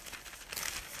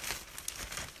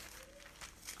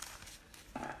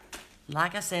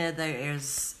 Like I said, there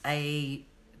is a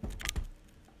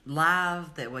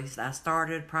live that I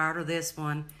started prior to this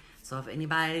one. So if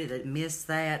anybody that missed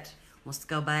that wants to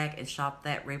go back and shop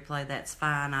that replay, that's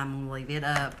fine. I'm going to leave it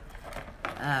up.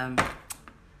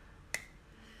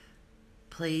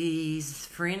 Please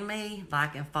friend me,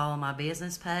 like and follow my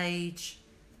business page.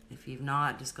 If you've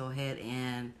not, just go ahead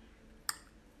and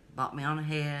bop me on the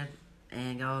head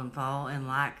and go and follow and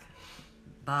like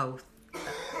both.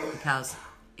 Because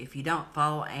if you don't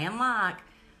follow and like,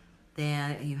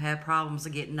 then you have problems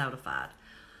of getting notified.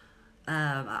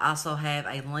 I also have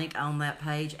a link on that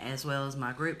page as well as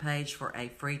my group page for a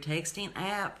free texting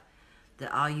app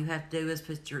that all you have to do is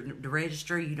put your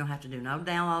registry. You don't have to do no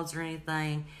downloads or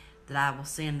anything, that I will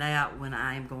send out when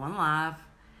I am going live,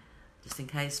 just in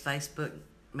case Facebook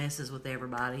messes with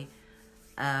everybody.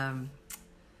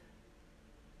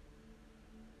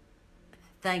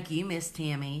 Thank you, Miss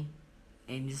Timmy.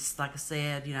 And just like I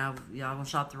said, you know, y'all gonna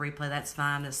shop the replay, that's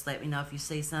fine. Just let me know if you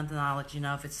see something. I'll let you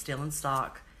know if it's still in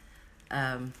stock.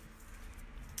 I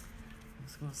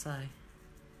was gonna say,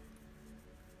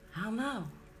 I don't know.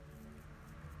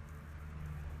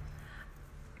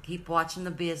 Keep watching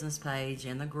the business page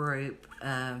and the group.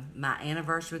 My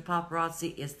anniversary with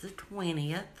Paparazzi is the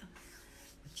 20th.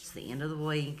 which is the end of the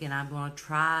week, and I'm going to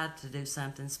try to do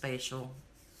something special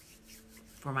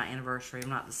for my anniversary. I'm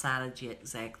not decided yet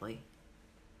exactly.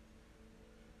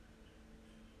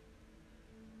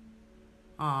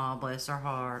 Oh, bless her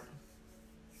heart.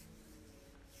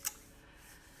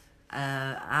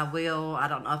 I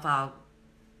don't know if I'll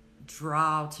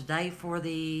draw today for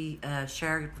the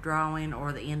share drawing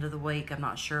or the end of the week. I'm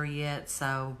not sure yet,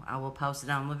 so I will post it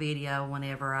on the video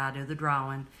whenever I do the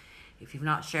drawing. If you've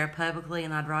not shared publicly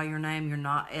and I draw your name, you're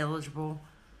not eligible,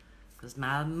 because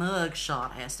my mug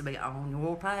shot has to be on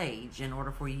your page in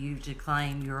order for you to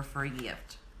claim your free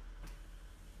gift.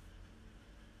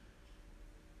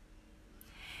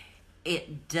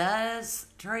 It does,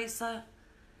 Teresa,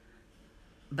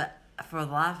 but for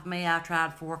the life of me, I've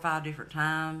tried 4 or 5 different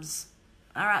times.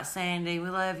 All right, Sandy, we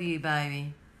love you,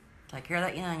 baby. Take care of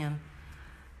that youngin'.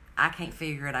 I can't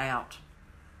figure it out.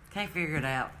 Can't figure it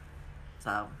out.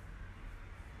 So,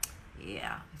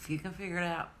 yeah, if you can figure it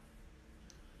out,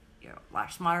 you're a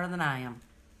lot smarter than I am.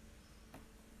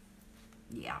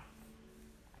 Yeah,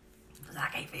 because I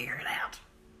can't figure it out.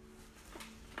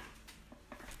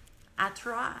 I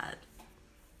tried.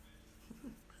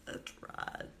 I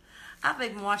tried. I've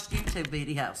even watched YouTube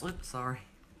videos. Oops, sorry.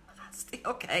 I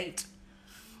still can't.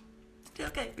 Still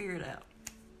can't figure it out.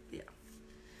 Yeah.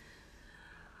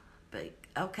 But,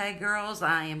 okay, girls,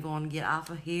 I am going to get off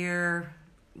of here.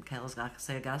 Kayla's, like I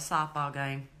said, got a softball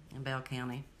game in Bell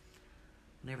County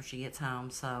whenever she gets home.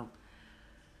 So,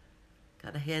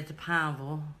 got to head to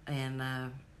Pineville, and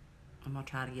I'm going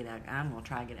to try to get out. I'm going to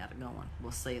try to get out of going.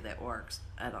 We'll see if that works.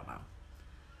 I don't know.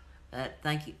 But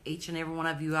thank you, each and every one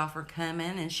of you all, for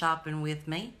coming and shopping with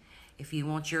me. If you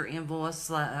want your invoice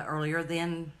earlier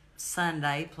than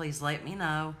Sunday, please let me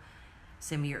know.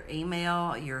 Send me your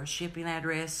email, your shipping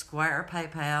address, Square, or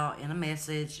PayPal in a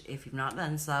message if you've not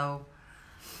done so.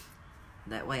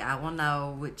 That way I will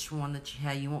know which one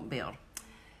how you want billed.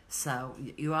 So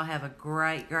you all have a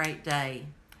great, great day.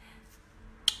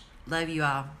 Love you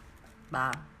all.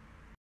 Bye.